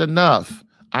say that enough.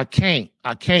 I can't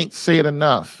say it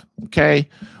enough. Okay.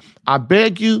 I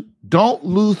beg you, don't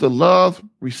lose the love,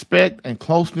 respect, and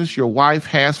closeness your wife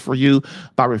has for you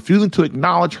by refusing to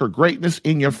acknowledge her greatness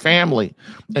in your family.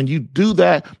 And you do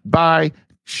that by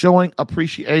showing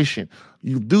appreciation.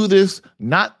 You do this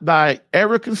not by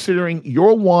ever considering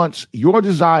your wants, your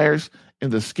desires, in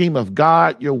the scheme of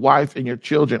God, your wife, and your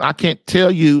children. I can't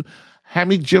tell you how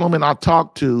many gentlemen I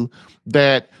talk to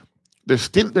that they're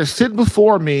sitting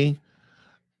before me.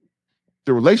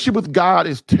 The relationship with God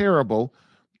is terrible.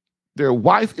 Their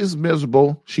wife is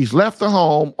miserable. She's left the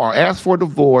home or asked for a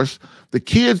divorce. The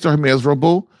kids are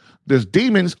miserable. There's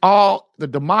demons, the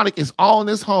demonic is all in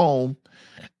this home.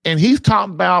 And he's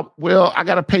talking about, well, I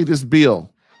got to pay this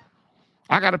bill.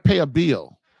 I got to pay a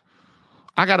bill.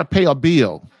 I got to pay a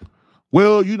bill.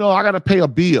 Well, I got to pay a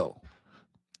bill.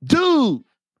 Dude,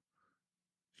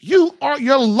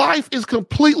 your life is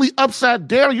completely upside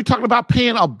down. You're talking about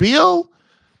paying a bill?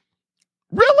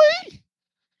 Really?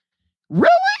 Really?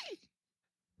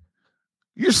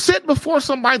 You're sitting before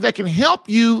somebody that can help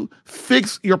you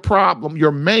fix your problem,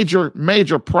 your major,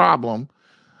 major problem.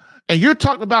 And you're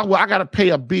talking about, well, I got to pay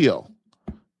a bill.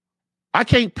 I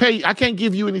can't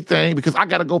give you anything because I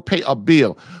got to go pay a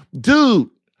bill. Dude,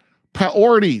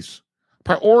 priorities.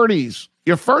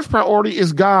 Your first priority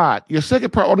is God. Your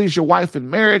second priority is your wife and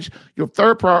marriage. Your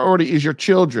third priority is your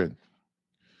children.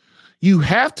 You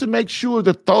have to make sure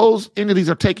that those entities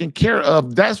are taken care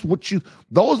of. Those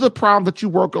are the problems that you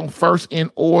work on first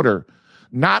in order.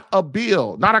 Not a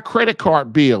bill, not a credit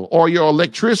card bill or your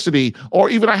electricity or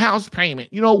even a house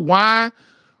payment. You know why?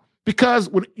 Because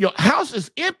when your house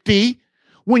is empty,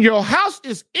 When your house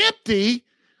is empty,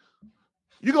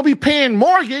 you're going to be paying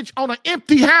mortgage on an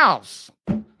empty house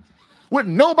with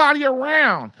nobody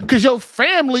around because your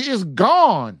family is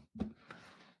gone.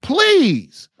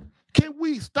 Please, can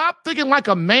we stop thinking like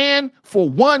a man for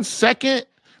 1 second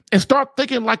and start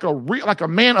thinking like a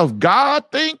man of God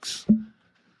thinks?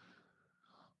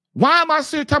 Why am I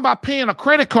sitting talking about paying a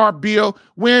credit card bill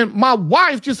when my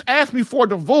wife just asked me for a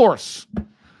divorce?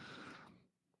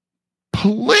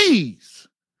 Please.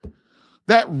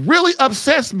 That really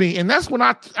upsets me. And that's when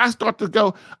I start to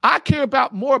go, I care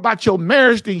more about your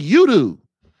marriage than you do.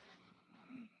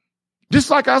 Just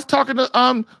like I was talking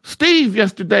to Steve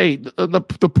yesterday,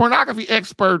 the pornography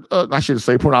expert. I shouldn't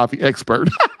say pornography expert.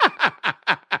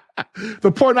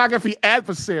 The pornography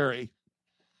adversary.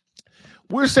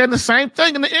 We're saying the same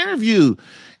thing in the interview.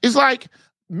 It's like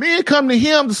men come to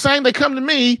him the same they come to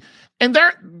me, and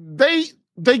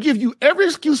they give you every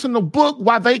excuse in the book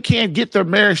why they can't get their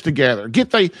marriage together,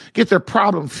 get their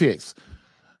problem fixed.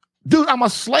 Dude, I'm a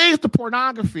slave to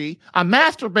pornography. I'm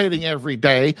masturbating every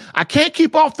day. I can't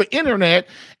keep off the internet.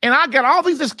 And I got all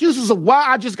these excuses of why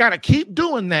I just got to keep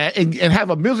doing that and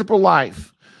have a miserable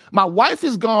life. My wife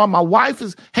is gone. My wife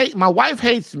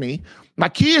hates me. My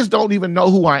kids don't even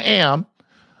know who I am.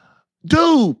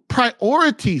 Dude,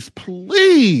 priorities,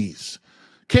 please.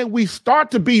 Can we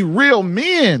start to be real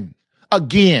men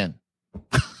again?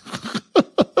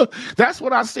 That's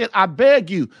what I said. I beg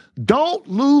you, don't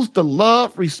lose the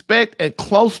love, respect, and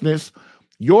closeness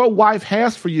your wife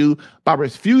has for you by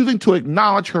refusing to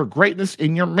acknowledge her greatness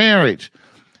in your marriage.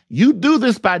 You do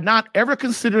this by not ever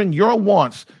considering your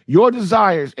wants, your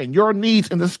desires, and your needs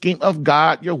in the scheme of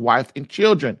God, your wife, and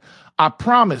children. I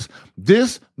promise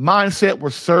this mindset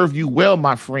will serve you well,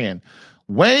 my friend.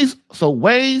 Ways. So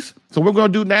we're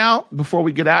going to do now, before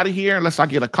we get out of here, unless I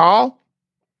get a call,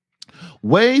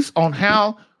 ways on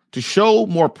how to show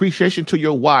more appreciation to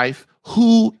your wife.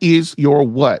 Who is your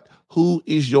what? Who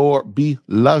is your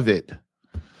beloved?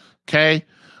 Okay.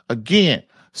 Again.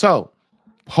 So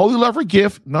holy lover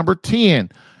gift number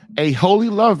 10, a holy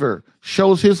lover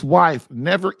shows his wife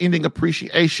never-ending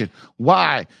appreciation.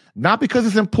 Why? Not because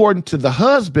it's important to the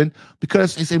husband,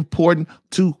 because it's important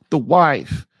to the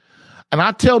wife. And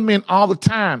I tell men all the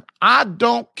time, I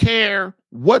don't care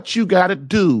what you got to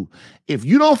do. If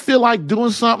you don't feel like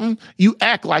doing something, you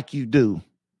act like you do.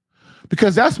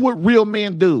 Because that's what real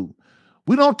men do.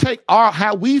 We don't take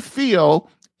how we feel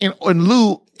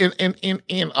over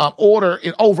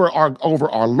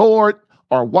our Lord,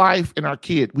 our wife, and our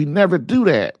kid. We never do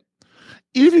that.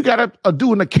 If you got to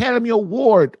do an Academy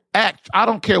Award act, I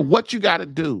don't care what you got to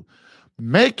do.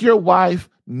 Make your wife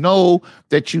know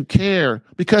that you care,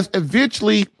 because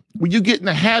eventually when you get in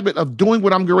the habit of doing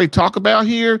what I'm going to talk about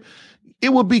here, it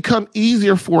will become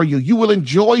easier for you. You will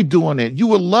enjoy doing it. You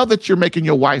will love that you're making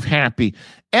your wife happy.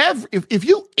 If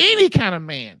you, any kind of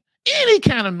man,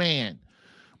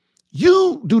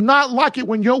 you do not like it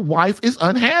when your wife is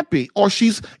unhappy, or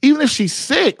even if she's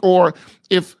sick, or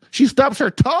if she stubs her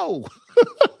toe.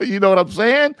 You know what I'm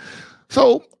saying?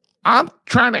 So I'm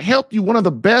trying to help you. One of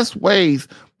the best ways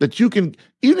that you can,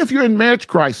 even if you're in marriage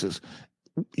crisis,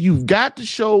 you've got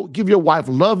to give your wife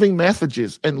loving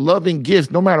messages and loving gifts,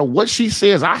 no matter what she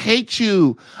says. I hate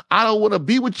you. I don't want to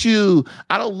be with you.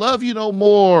 I don't love you no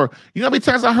more. You know how many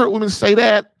times I heard women say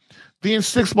that? Then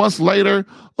 6 months later,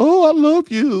 oh, I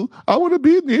love you. I want to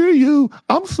be near you.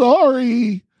 I'm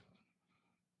sorry.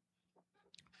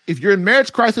 If you're in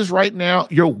marriage crisis right now,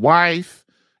 your wife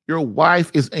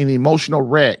is an emotional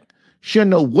wreck. She'll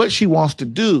know what she wants to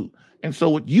do. And so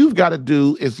what you've got to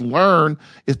do is to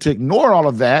ignore all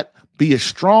of that, be a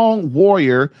strong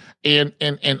warrior, and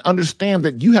understand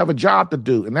that you have a job to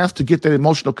do, and that's to get that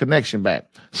emotional connection back.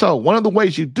 So one of the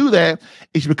ways you do that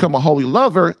is you become a holy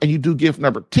lover, and you do gift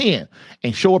number 10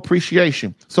 and show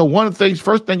appreciation. So one of the things,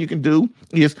 first thing you can do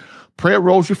is pray a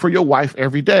rosary for your wife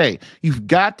every day. You've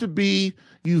got to be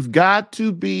in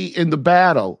the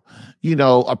battle.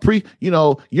 Your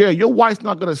wife's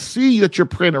not going to see that you're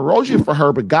praying a rosary for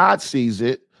her, but God sees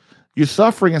it. You're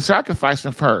suffering and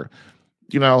sacrificing for her.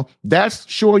 That's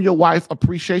showing your wife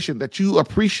appreciation, that you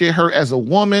appreciate her as a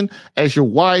woman, as your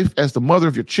wife, as the mother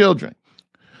of your children.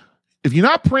 If you're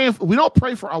not praying, we don't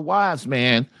pray for our wives,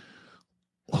 man.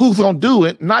 Who's going to do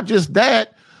it? Not just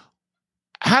that.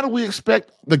 How do we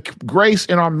expect the grace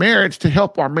in our marriage to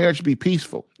help our marriage be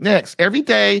peaceful? Next, every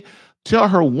day, tell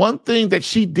her one thing that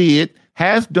she did,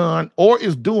 has done, or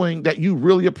is doing that you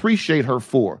really appreciate her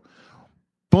for.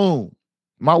 Boom.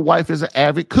 My wife is an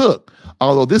avid cook.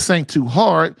 Although this ain't too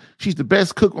hard, she's the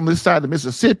best cook on this side of the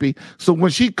Mississippi. So when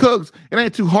she cooks, it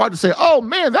ain't too hard to say, oh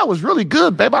man, that was really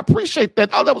good, babe. I appreciate that.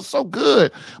 Oh, that was so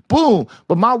good. Boom.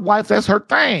 But my wife, that's her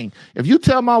thing. If you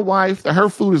tell my wife that her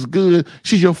food is good,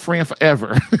 she's your friend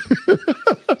forever.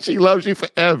 She loves you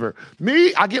forever.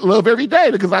 Me, I get love every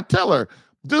day because I tell her,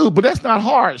 dude, but that's not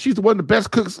hard. She's one of the best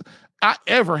cooks I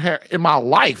ever had in my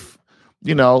life,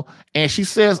 and she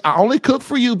says, I only cook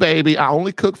for you, baby. I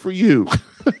only cook for you.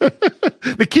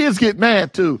 The kids get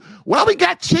mad too. Well, we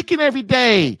got chicken every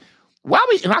day.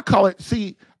 And I call it,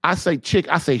 I say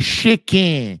chicken, I say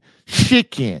chicken,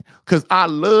 because I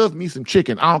love me some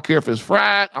chicken. I don't care if it's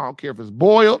fried. I don't care if it's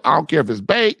boiled. I don't care if it's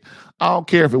baked. I don't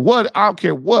care if I don't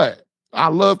care what. I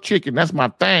love chicken. That's my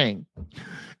thing.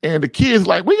 And the kids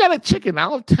like, we got a chicken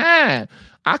all the time.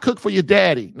 I cook for your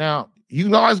daddy. Now, you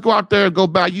can always go out there and go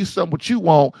buy you something what you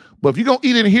want, but if you're going to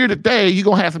eat in here today, you're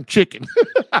going to have some chicken.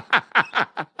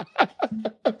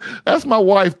 That's my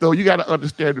wife, though. You got to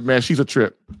understand it, man. She's a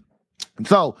trip.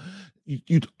 So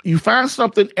you find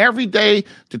something every day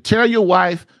to tell your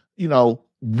wife,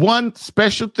 one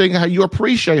special thing, how you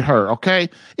appreciate her, okay?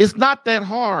 It's not that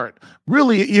hard.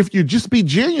 Really, if you just be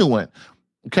genuine.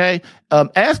 Okay.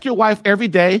 Ask your wife every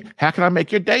day, how can I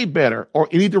make your day better? Or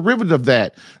any derivative of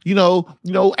that.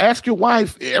 Ask your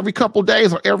wife every couple of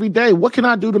days or every day, what can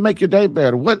I do to make your day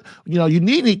better? What, you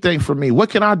need anything from me?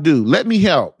 What can I do? Let me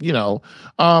help,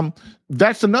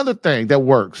 That's another thing that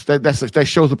works. That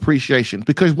shows appreciation.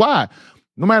 Because why?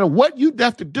 No matter what you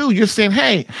have to do, you're saying,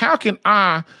 hey, how can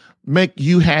I make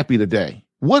you happy today?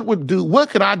 What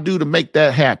could I do to make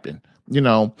that happen?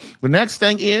 The next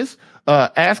thing is,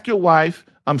 ask your wife,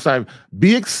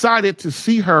 be excited to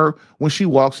see her when she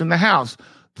walks in the house.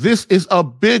 This is a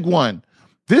big one.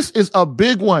 This is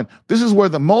where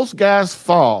the most guys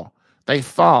fall. They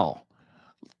fall.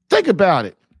 Think about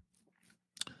it.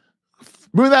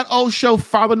 Remember that old show,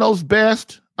 Father Knows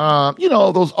Best?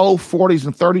 Those old 40s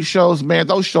and 30s shows, man,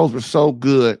 those shows were so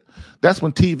good. That's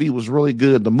when TV was really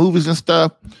good, the movies and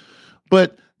stuff.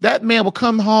 But that man will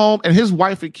come home and his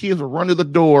wife and kids will run to the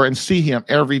door and see him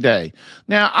every day.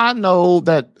 Now, I know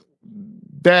that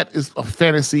is a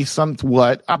fantasy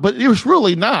somewhat, but it's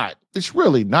really not. It's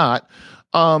really not.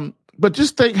 But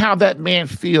just think how that man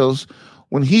feels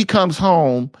when he comes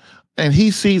home and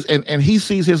he sees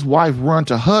his wife run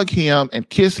to hug him and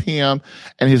kiss him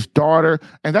and his daughter.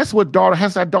 And that's what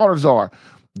daughters are.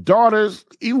 Daughters,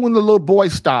 even when the little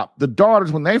boys stop, the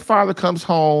daughters, when their father comes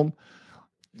home,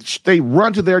 they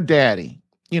run to their daddy,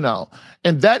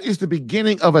 and that is the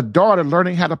beginning of a daughter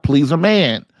learning how to please a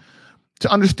man,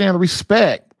 to understand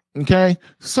respect. Okay.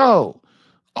 So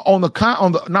not on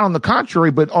the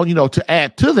contrary, but to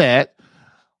add to that,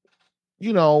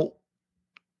 your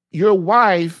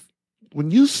wife, when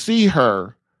you see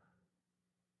her,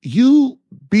 you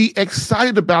be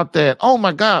excited about that. Oh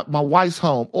my God, my wife's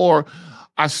home, or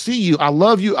I see you. I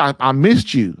love you. I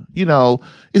missed you.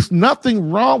 It's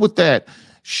nothing wrong with that.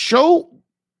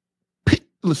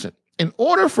 Listen, in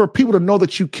order for people to know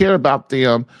that you care about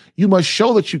them, you must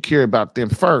show that you care about them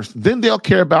first. Then they'll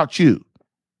care about you.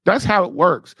 That's how it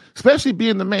works, especially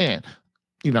being the man,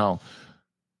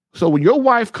 So when your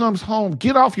wife comes home,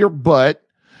 get off your butt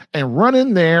and run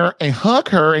in there and hug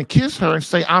her and kiss her and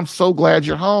say, I'm so glad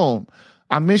you're home.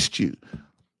 I missed you.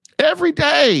 Every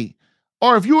day.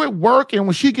 Or if you're at work and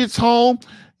when she gets home,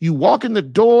 you walk in the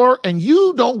door and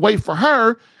you don't wait for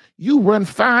her. You run,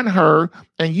 find her,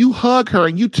 and you hug her,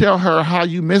 and you tell her how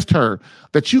you missed her,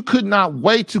 that you could not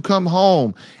wait to come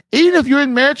home. Even if you're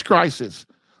in marriage crisis.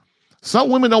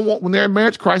 Some women don't want, when they're in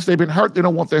marriage crisis, they've been hurt, they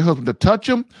don't want their husband to touch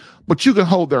them, but you can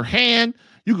hold their hand,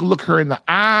 you can look her in the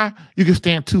eye, you can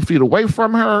stand 2 feet away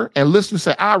from her and listen and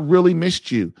say, I really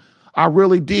missed you. I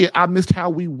really did. I missed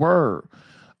how we were.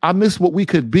 I missed what we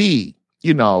could be,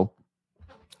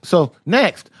 So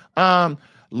next,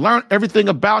 learn everything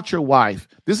about your wife.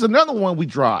 This is another one we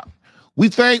drop.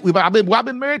 I've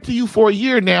been married to you for a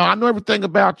year now. I know everything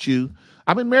about you.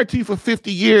 I've been married to you for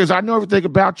 50 years. I know everything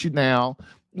about you now.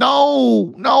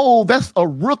 No, that's a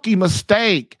rookie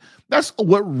mistake. That's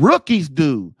what rookies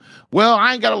do. Well,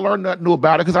 I ain't got to learn nothing new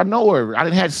about it because I know her. I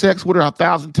didn't have sex with her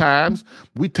 1,000 times.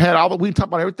 We talk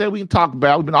about everything we can talk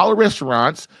about. We've been to all the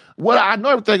restaurants. I know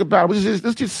everything about it.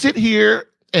 Let's just sit here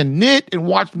and knit and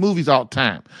watch movies all the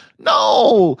time.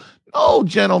 No,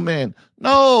 gentlemen.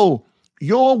 No,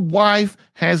 your wife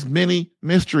has many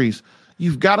mysteries.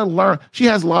 You've got to learn. She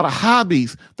has a lot of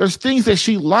hobbies. There's things that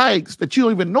she likes that you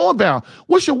don't even know about.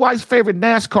 What's your wife's favorite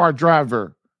NASCAR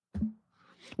driver?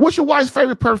 What's your wife's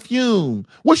favorite perfume?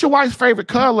 What's your wife's favorite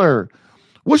color?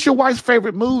 What's your wife's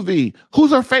favorite movie? Who's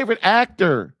her favorite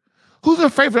actor? Who's her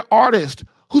favorite artist?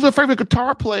 Who's her favorite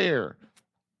guitar player?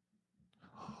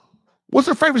 What's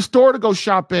her favorite store to go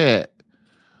shop at?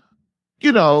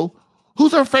 You know,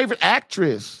 who's her favorite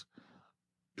actress?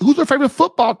 Who's her favorite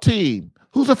football team?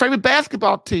 Who's her favorite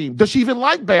basketball team? Does she even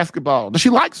like basketball? Does she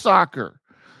like soccer?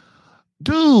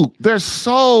 Dude, there's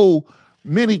so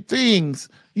many things.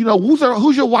 You know,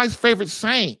 who's your wife's favorite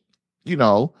saint? You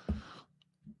know,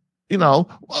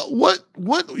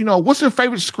 what's her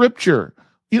favorite scripture?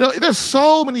 You know, there's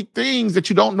so many things that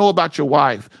you don't know about your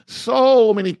wife.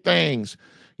 So many things.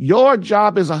 Your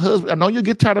job as a husband, I know you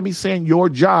get tired of me saying your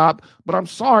job, but I'm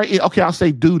sorry. Okay, I'll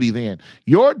say duty then.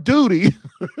 Your duty,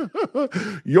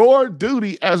 your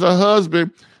duty as a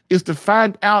husband is to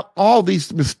find out all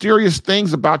these mysterious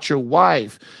things about your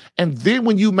wife. And then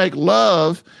when you make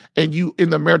love and you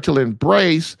in the marital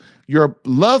embrace, your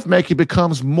love making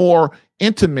becomes more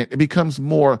intimate. It becomes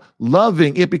more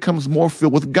loving. It becomes more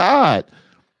filled with God.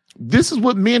 This is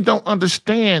what men don't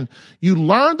understand. You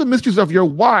learn the mysteries of your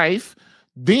wife,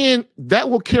 then that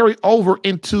will carry over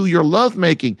into your love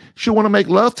making. She'll want to make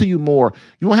love to you more.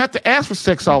 You won't have to ask for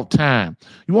sex all the time.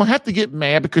 You won't have to get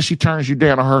mad because she turns you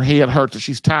down or her head hurts or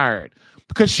she's tired,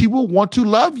 because she will want to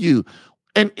love you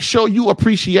and show you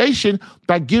appreciation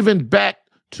by giving back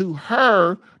to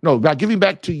her. No, by giving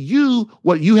back to you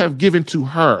what you have given to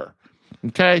her.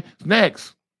 Okay.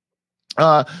 Next.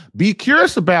 Be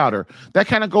curious about her. That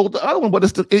kind of goes with the other one, but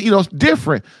it's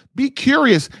different. Be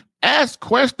curious. Ask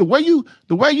questions.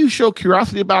 The way you show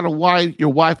curiosity about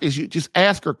your wife is you just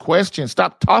ask her questions.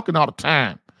 Stop talking all the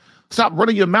time. Stop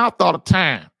running your mouth all the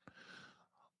time.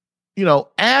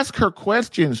 Ask her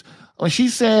questions. When she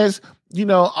says,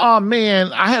 oh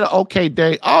man, I had an okay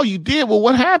day. Oh, you did? Well,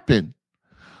 what happened?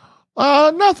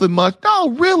 Nothing much. No,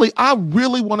 really, I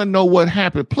really want to know what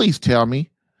happened. Please tell me.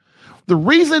 The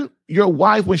reason your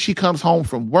wife, when she comes home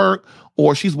from work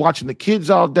or she's watching the kids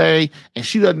all day and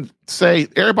she doesn't say,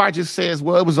 everybody just says,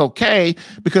 well, it was okay,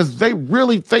 because they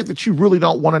really think that you really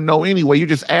don't want to know anyway. You're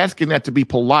just asking that to be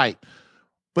polite.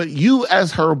 But you,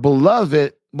 as her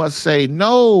beloved, must say,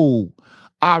 no,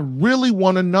 I really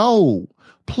want to know.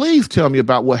 Please tell me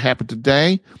about what happened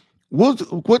today.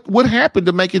 What happened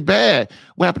to make it bad?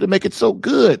 What happened to make it so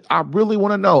good? I really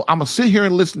want to know. I'm going to sit here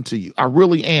and listen to you. I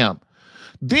really am.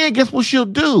 Then guess what she'll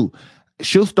do?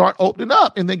 She'll start opening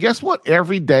up. And then guess what?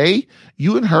 Every day,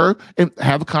 you and her and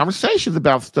have conversations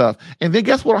about stuff. And then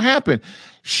guess what will happen?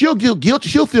 She'll feel guilty.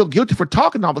 She'll feel guilty for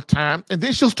talking all the time. And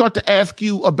then she'll start to ask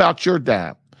you about your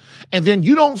dime. And then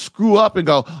you don't screw up and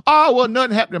go, oh, well,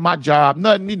 nothing happened in my job.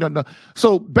 Nothing, no.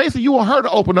 So basically, you want her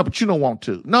to open up, but you don't want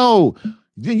to. No.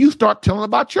 Then you start telling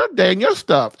about your day and your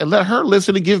stuff and let her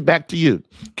listen and give back to you.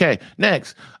 Okay,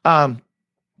 next.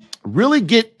 Really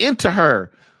get into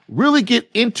her. Really get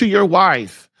into your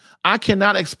wife. I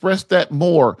cannot express that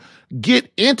more.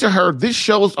 Get into her. This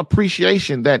shows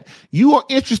appreciation that you are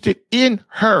interested in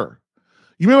her.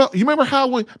 You remember how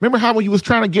when you was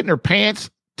trying to get in her pants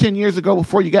 10 years ago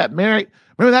before you got married?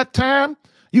 Remember that time?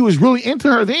 You was really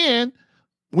into her then.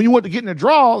 When you wanted to get in the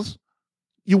drawers,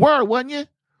 you were, wasn't you?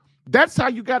 That's how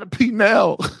you got to be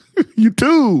now. You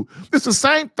do. It's the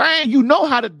same thing. You know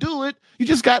how to do it. You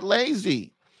just got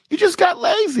lazy. And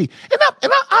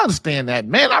I understand that,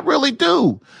 man. I really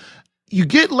do. You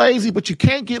get lazy, but you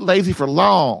can't get lazy for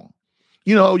long.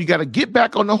 You got to get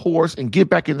back on the horse and get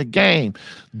back in the game.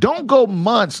 Don't go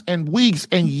months and weeks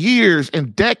and years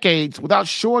and decades without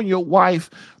showing your wife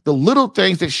the little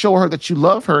things that show her that you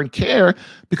love her and care,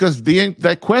 because then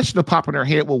that question will pop in her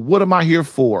head. Well, what am I here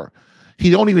for? He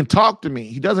don't even talk to me.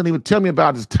 He doesn't even tell me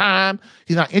about his time.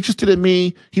 He's not interested in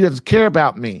me. He doesn't care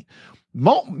about me.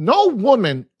 No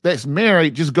woman that's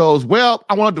married just goes, well,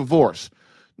 I want a divorce.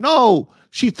 No,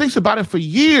 she thinks about it for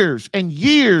years and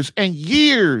years and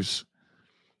years.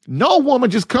 No woman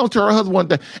just comes to her husband one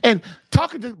day and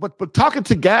talking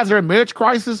to guys that are in marriage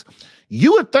crisis.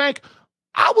 You would think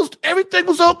everything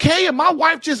was okay, and my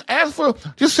wife just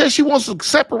said she wants a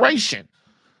separation.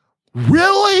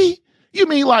 Really? You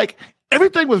mean like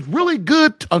everything was really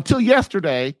good until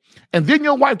yesterday, and then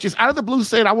your wife just out of the blue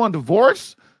said, I want a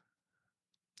divorce?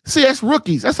 See, that's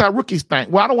rookies. That's how rookies think.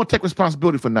 Well, I don't want to take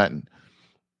responsibility for nothing.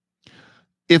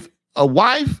 If a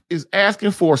wife is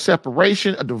asking for a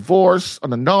separation, a divorce,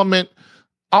 an annulment,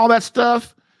 all that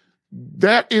stuff,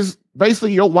 that is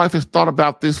basically your wife has thought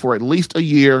about this for at least a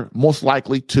year, most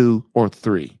likely 2 or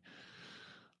 3.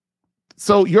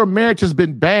 So your marriage has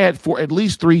been bad for at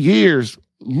least 3 years.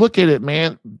 Look at it,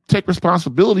 man. Take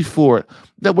responsibility for it.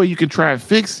 That way you can try and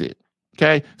fix it.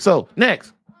 Okay. So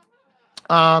next,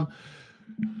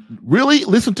 really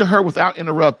listen to her without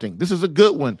interrupting. This is a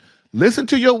good one. Listen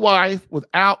to your wife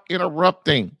without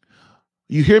interrupting.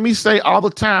 You hear me say all the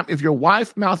time, if your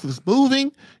wife's mouth is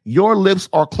moving, your lips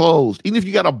are closed. Even if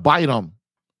you got to bite them.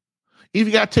 Even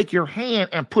if you got to take your hand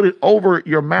and put it over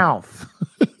your mouth.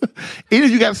 Even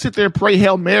if you got to sit there and pray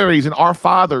Hail Marys and Our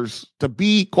Fathers to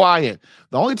be quiet.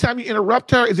 The only time you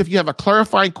interrupt her is if you have a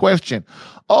clarifying question.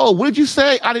 Oh, what did you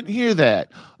say? I didn't hear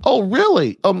that. Oh,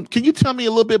 really? Can you tell me a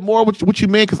little bit more what you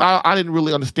mean? Because I didn't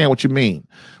really understand what you mean.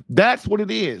 That's what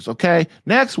it is, okay?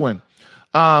 Next one.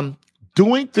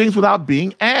 Doing things without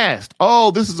being asked.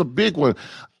 Oh, this is a big one.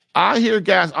 I hear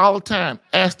guys all the time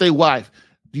ask their wife,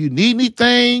 do you need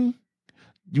anything?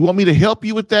 Do you want me to help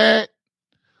you with that?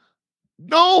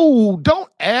 No, don't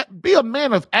be a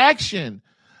man of action.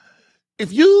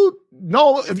 If your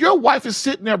wife is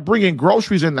sitting there bringing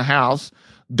groceries in the house,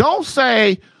 don't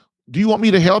say, do you want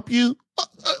me to help you?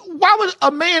 Why would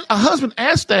a husband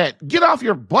ask that? Get off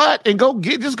your butt and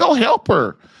just go help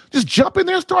her. Just jump in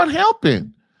there and start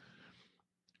helping.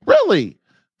 Really.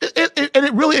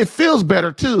 It feels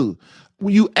better too.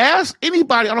 When you ask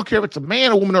anybody, I don't care if it's a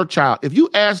man, a woman, or a child, if you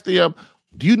ask them,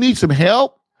 do you need some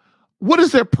help? What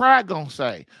is their pride going to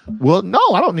say? Well, no,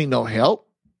 I don't need no help,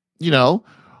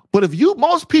 But if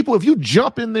you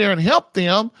jump in there and help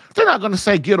them, they're not going to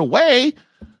say, get away.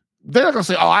 They're not going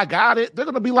to say, oh, I got it. They're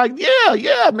going to be like,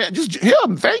 yeah, man, just help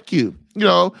them. Thank you.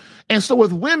 And so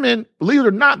with women, believe it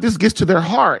or not, this gets to their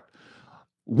heart.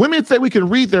 Women think we can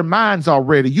read their minds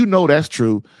already. That's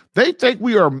true. They think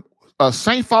we are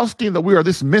St. Faustina, that we are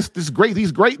these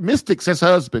great mystics as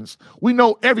husbands. We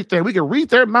know everything. We can read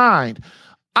their mind.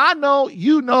 I know,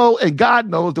 and God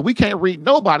knows that we can't read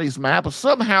nobody's mind, but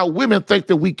somehow women think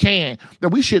that we can, that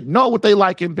we should know what they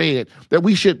like in bed, that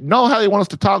we should know how they want us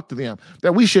to talk to them,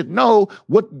 that we should know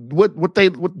what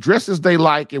dresses they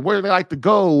like and where they like to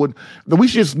go, and that we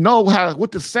should just know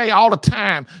what to say all the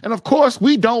time. And of course,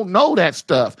 we don't know that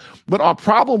stuff. But our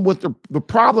problem with the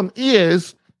problem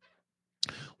is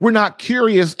we're not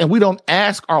curious, and we don't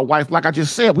ask our wife, like I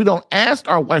just said, we don't ask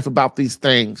our wife about these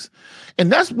things.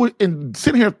 And that's what, and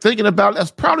sitting here thinking about it, that's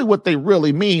probably what they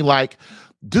really mean. Like,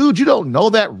 dude, you don't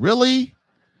know that, really?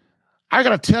 I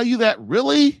got to tell you that,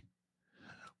 really?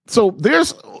 So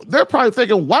they're probably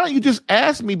thinking, why don't you just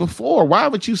ask me before? Why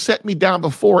haven't you set me down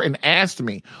before and asked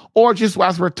me? Or just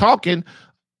while we're talking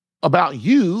about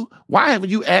you, why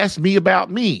haven't you asked me about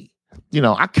me?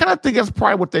 I kind of think that's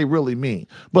probably what they really mean.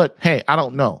 But hey, I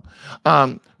don't know.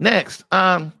 Next,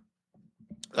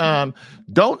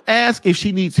 don't ask if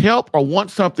she needs help or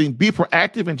wants something. Be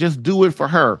proactive and just do it for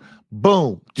her.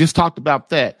 Boom. Just talked about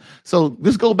that. So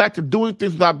let's go back to doing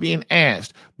things without being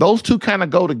asked. Those two kind of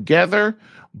go together,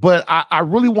 but I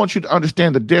really want you to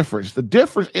understand the difference. The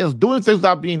difference is doing things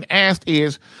without being asked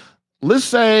is, let's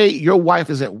say your wife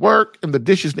is at work and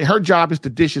her job is the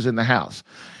dishes in the house.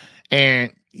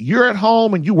 And you're at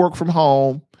home and you work from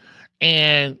home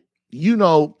and you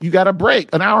got a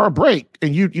break, an hour break,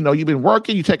 and you've been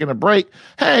working, you're taking a break.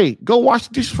 Hey, go wash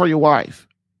the dishes for your wife.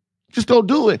 Just go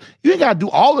do it. You ain't got to do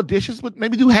all the dishes, but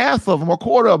maybe do half of them or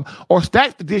quarter of them, or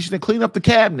stack the dishes and clean up the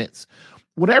cabinets.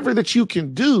 Whatever that you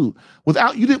can do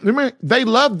remember, they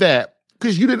love that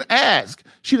because you didn't ask.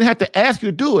 She didn't have to ask you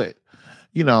to do it.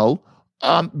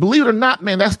 Believe it or not,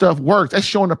 man, that stuff works. That's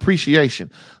showing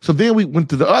appreciation. So then we went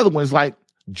to the other ones, like,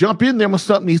 jump in there when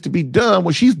something needs to be done.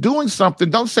 When she's doing something,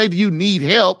 don't say, do you need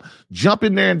help? Jump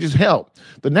in there and just help.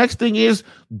 The next thing is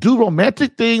do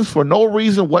romantic things for no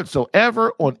reason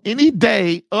whatsoever on any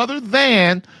day other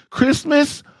than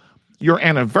Christmas, your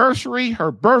anniversary,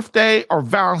 her birthday, or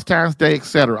Valentine's Day,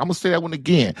 etc. I'm going to say that one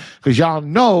again because y'all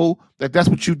know that that's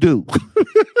what you do.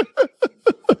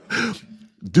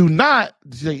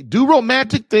 Do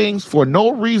romantic things for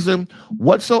no reason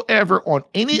whatsoever on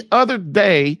any other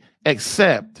day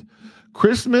except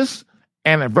Christmas,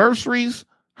 anniversaries,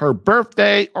 her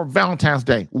birthday, or Valentine's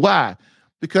Day. Why?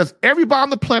 Because everybody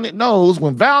on the planet knows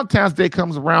when Valentine's Day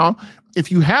comes around,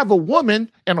 if you have a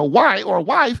woman and a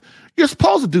wife, you're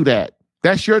supposed to do that.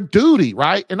 That's your duty,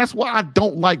 right? And that's why I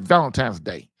don't like Valentine's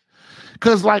Day.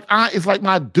 Because it's like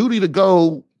my duty to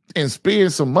go and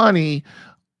spend some money,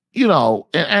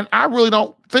 and I really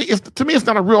don't think to me, it's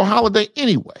not a real holiday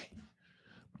anyway.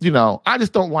 I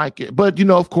just don't like it. But,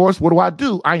 of course, what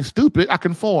do? I ain't stupid. I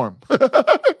conform.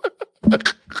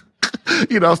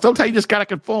 Sometimes you just got to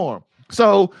conform.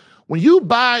 So when you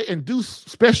buy and do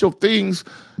special things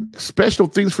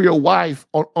for your wife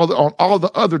on all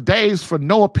the other days for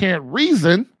no apparent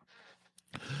reason,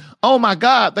 Oh my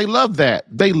God, they love that.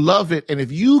 They love it. And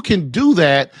if you can do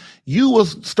that, you will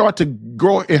start to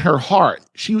grow in her heart.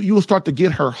 You will start to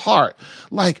get her heart.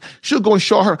 Like she'll go and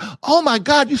show her, oh my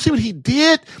God, you see what he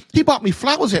did? He bought me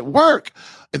flowers at work.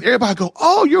 And everybody go,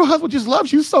 oh, your husband just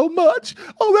loves you so much.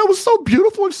 Oh, that was so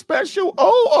beautiful and special.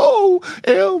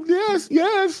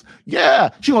 Yes,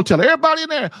 yeah. She gonna tell everybody in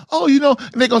there, oh, and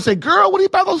they're gonna say, girl, what did he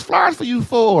buy those flowers for you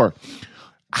for?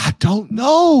 I don't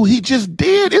know. He just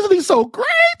did. Isn't he so great?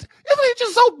 Isn't he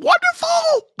just so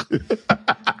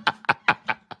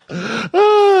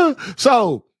wonderful?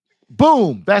 So,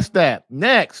 boom, that's that.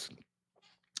 Next,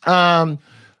 buy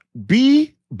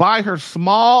her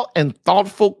small and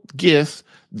thoughtful gifts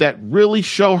that really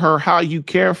show her how you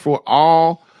care for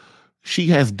all she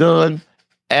has done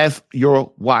as your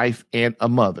wife and a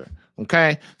mother.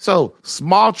 Okay. So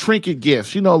small trinket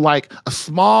gifts, like a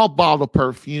small bottle of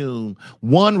perfume,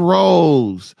 one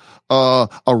rose, a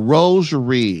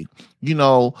rosary,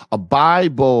 a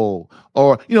Bible,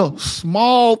 or,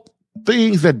 small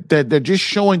things that just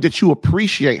showing that you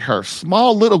appreciate her,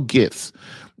 small little gifts.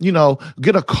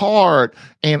 Get a card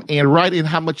and write in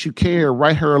how much you care.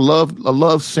 Write her a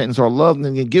love sentence or a love, and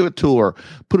then give it to her.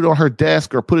 Put it on her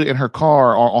desk or put it in her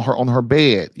car or on her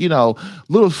bed.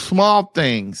 Little small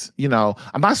things.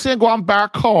 I'm not saying go out and buy a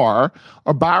car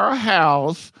or buy her a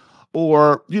house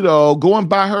or go and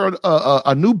buy her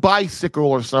a new bicycle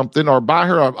or something, or buy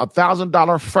her a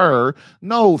 $1,000 fur.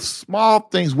 No, small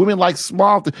things. Women like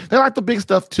small things. They like the big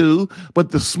stuff too,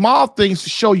 but the small things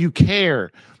show you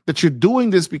care. That you're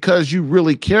doing this because you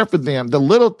really care for them. The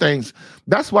little things,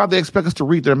 that's why they expect us to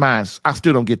read their minds. I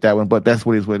still don't get that one, but that's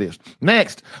what it is.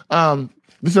 Next, this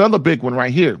is another big one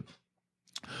right here.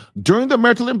 During the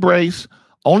marital embrace,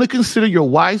 only consider your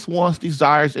wife's wants,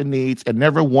 desires, and needs, and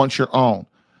never want your own.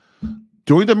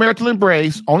 During the marital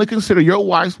embrace, only consider your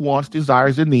wife's wants,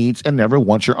 desires, and needs, and never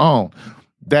want your own.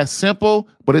 That's simple,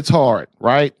 but it's hard,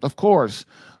 right? Of course.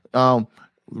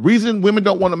 The reason women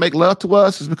don't want to make love to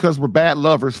us is because we're bad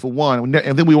lovers, for one,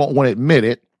 and then we won't want to admit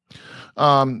it.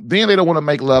 Then they don't want to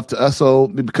make love to us,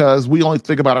 because we only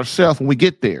think about ourselves when we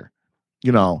get there,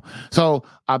 So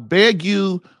I beg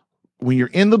you, when you're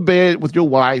in the bed with your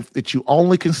wife, that you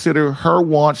only consider her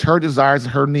wants, her desires,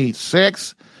 and her needs.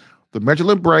 Sex, the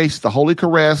marital embrace, the holy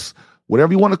caress,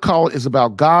 whatever you want to call it, is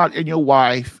about God and your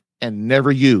wife and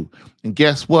never you. And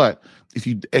guess what? If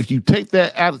you take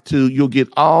that attitude, you'll get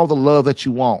all the love that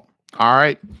you want. All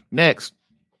right. Next,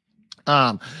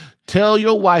 tell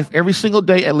your wife every single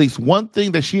day at least one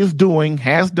thing that she is doing,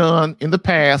 has done in the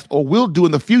past, or will do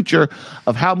in the future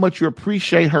of how much you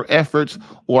appreciate her efforts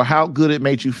or how good it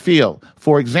made you feel.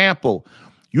 For example,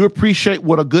 you appreciate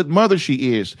what a good mother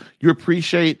she is. You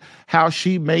appreciate how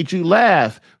she made you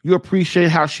laugh. You appreciate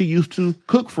how she used to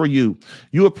cook for you.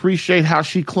 You appreciate how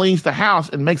she cleans the house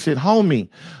and makes it homey.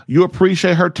 You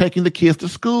appreciate her taking the kids to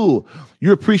school.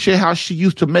 You appreciate how she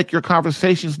used to make your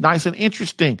conversations nice and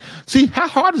interesting. See, how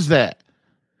hard is that?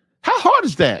 How hard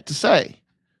is that to say?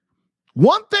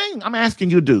 One thing I'm asking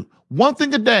you to do, one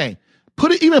thing a day.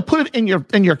 Put it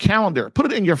in your calendar. Put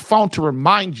it in your phone to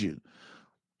remind you.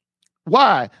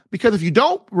 Why? Because if you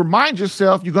don't remind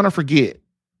yourself, you're going to forget.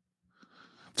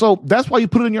 So that's why you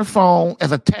put it in your phone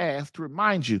as a task to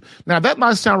remind you. Now, that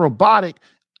might sound robotic.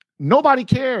 Nobody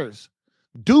cares.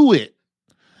 Do it.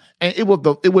 And it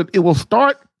will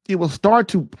start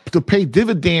to pay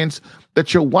dividends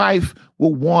that your wife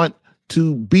will want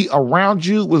to be around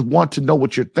you, will want to know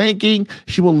what you're thinking.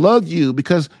 She will love you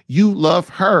because you love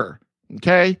her.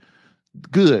 Okay?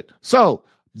 Good. So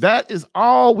that is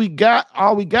all we got.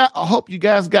 I hope you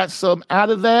guys got some out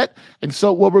of that. And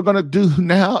so what we're going to do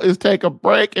now is take a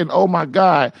break. And oh my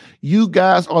God, you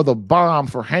guys are the bomb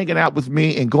for hanging out with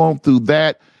me and going through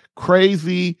that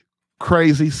crazy,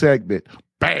 crazy segment.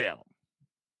 Bam.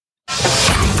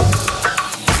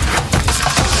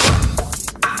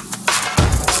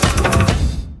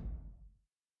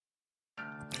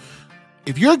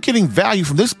 If you're getting value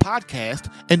from this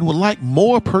podcast and would like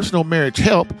more personal marriage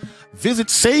help, visit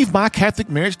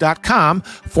SaveMyCatholicMarriage.com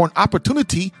for an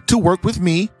opportunity to work with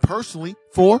me personally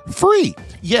for free.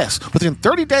 Yes, within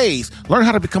 30 days, learn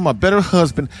how to become a better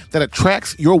husband that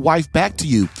attracts your wife back to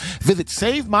you. Visit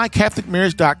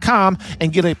SaveMyCatholicMarriage.com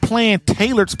and get a plan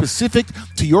tailored specific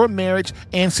to your marriage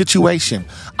and situation.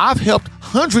 I've helped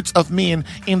hundreds of men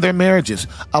in their marriages.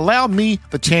 Allow me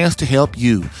the chance to help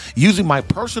you using my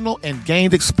personal and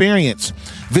gained experience.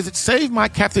 Visit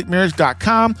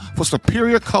SaveMyCatholicMarriage.com for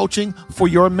superior coaching coaching for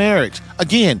your marriage.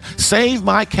 Again,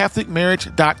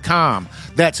 SaveMyCatholicMarriage.com.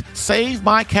 That's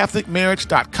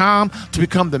SaveMyCatholicMarriage.com to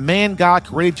become the man God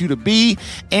created you to be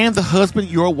and the husband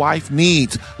your wife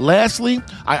needs. Lastly,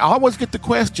 I always get the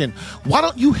question, why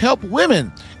don't you help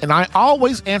women? And I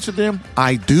always answer them,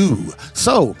 I do.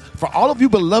 So, for all of you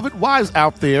beloved wives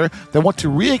out there that want to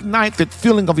reignite that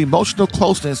feeling of emotional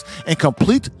closeness and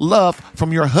complete love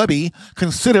from your hubby,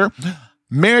 consider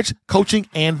marriage coaching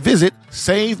and visit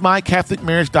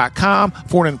SaveMyCatholicMarriage.com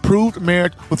for an improved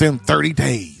marriage within 30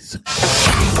 days.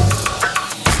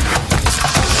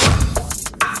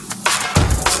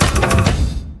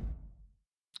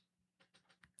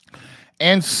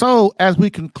 And so, as we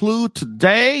conclude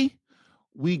today,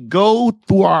 we go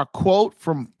through our quote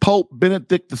from Pope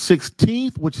Benedict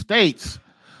XVI, which states,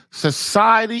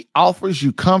 "Society offers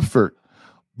you comfort,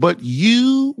 but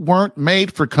you weren't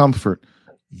made for comfort.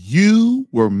 You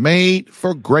were made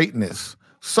for greatness.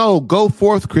 So go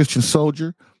forth, Christian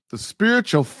soldier. The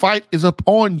spiritual fight is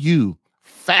upon you.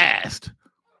 Fast,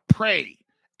 pray,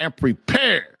 and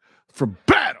prepare for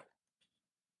battle."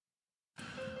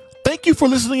 Thank you for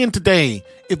listening in today.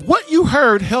 If what you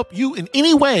heard helped you in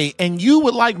any way and you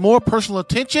would like more personal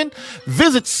attention,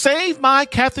 visit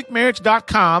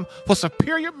SaveMyCatholicMarriage.com for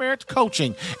superior marriage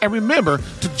coaching. And remember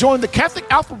to join the Catholic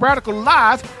Alpha Radical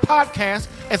Live podcast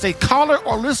as a caller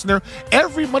or listener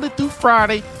every Monday through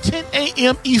Friday, 10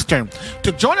 a.m. Eastern.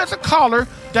 To join as a caller,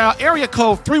 dial area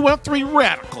code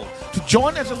 313-RADICAL. To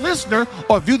join as a listener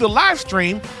or view the live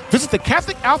stream, visit the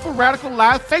Catholic Alpha Radical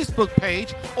Live Facebook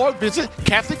page or visit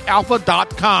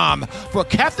CatholicAlpha.com for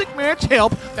Catholic marriage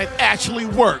help that actually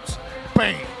works.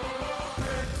 Bam.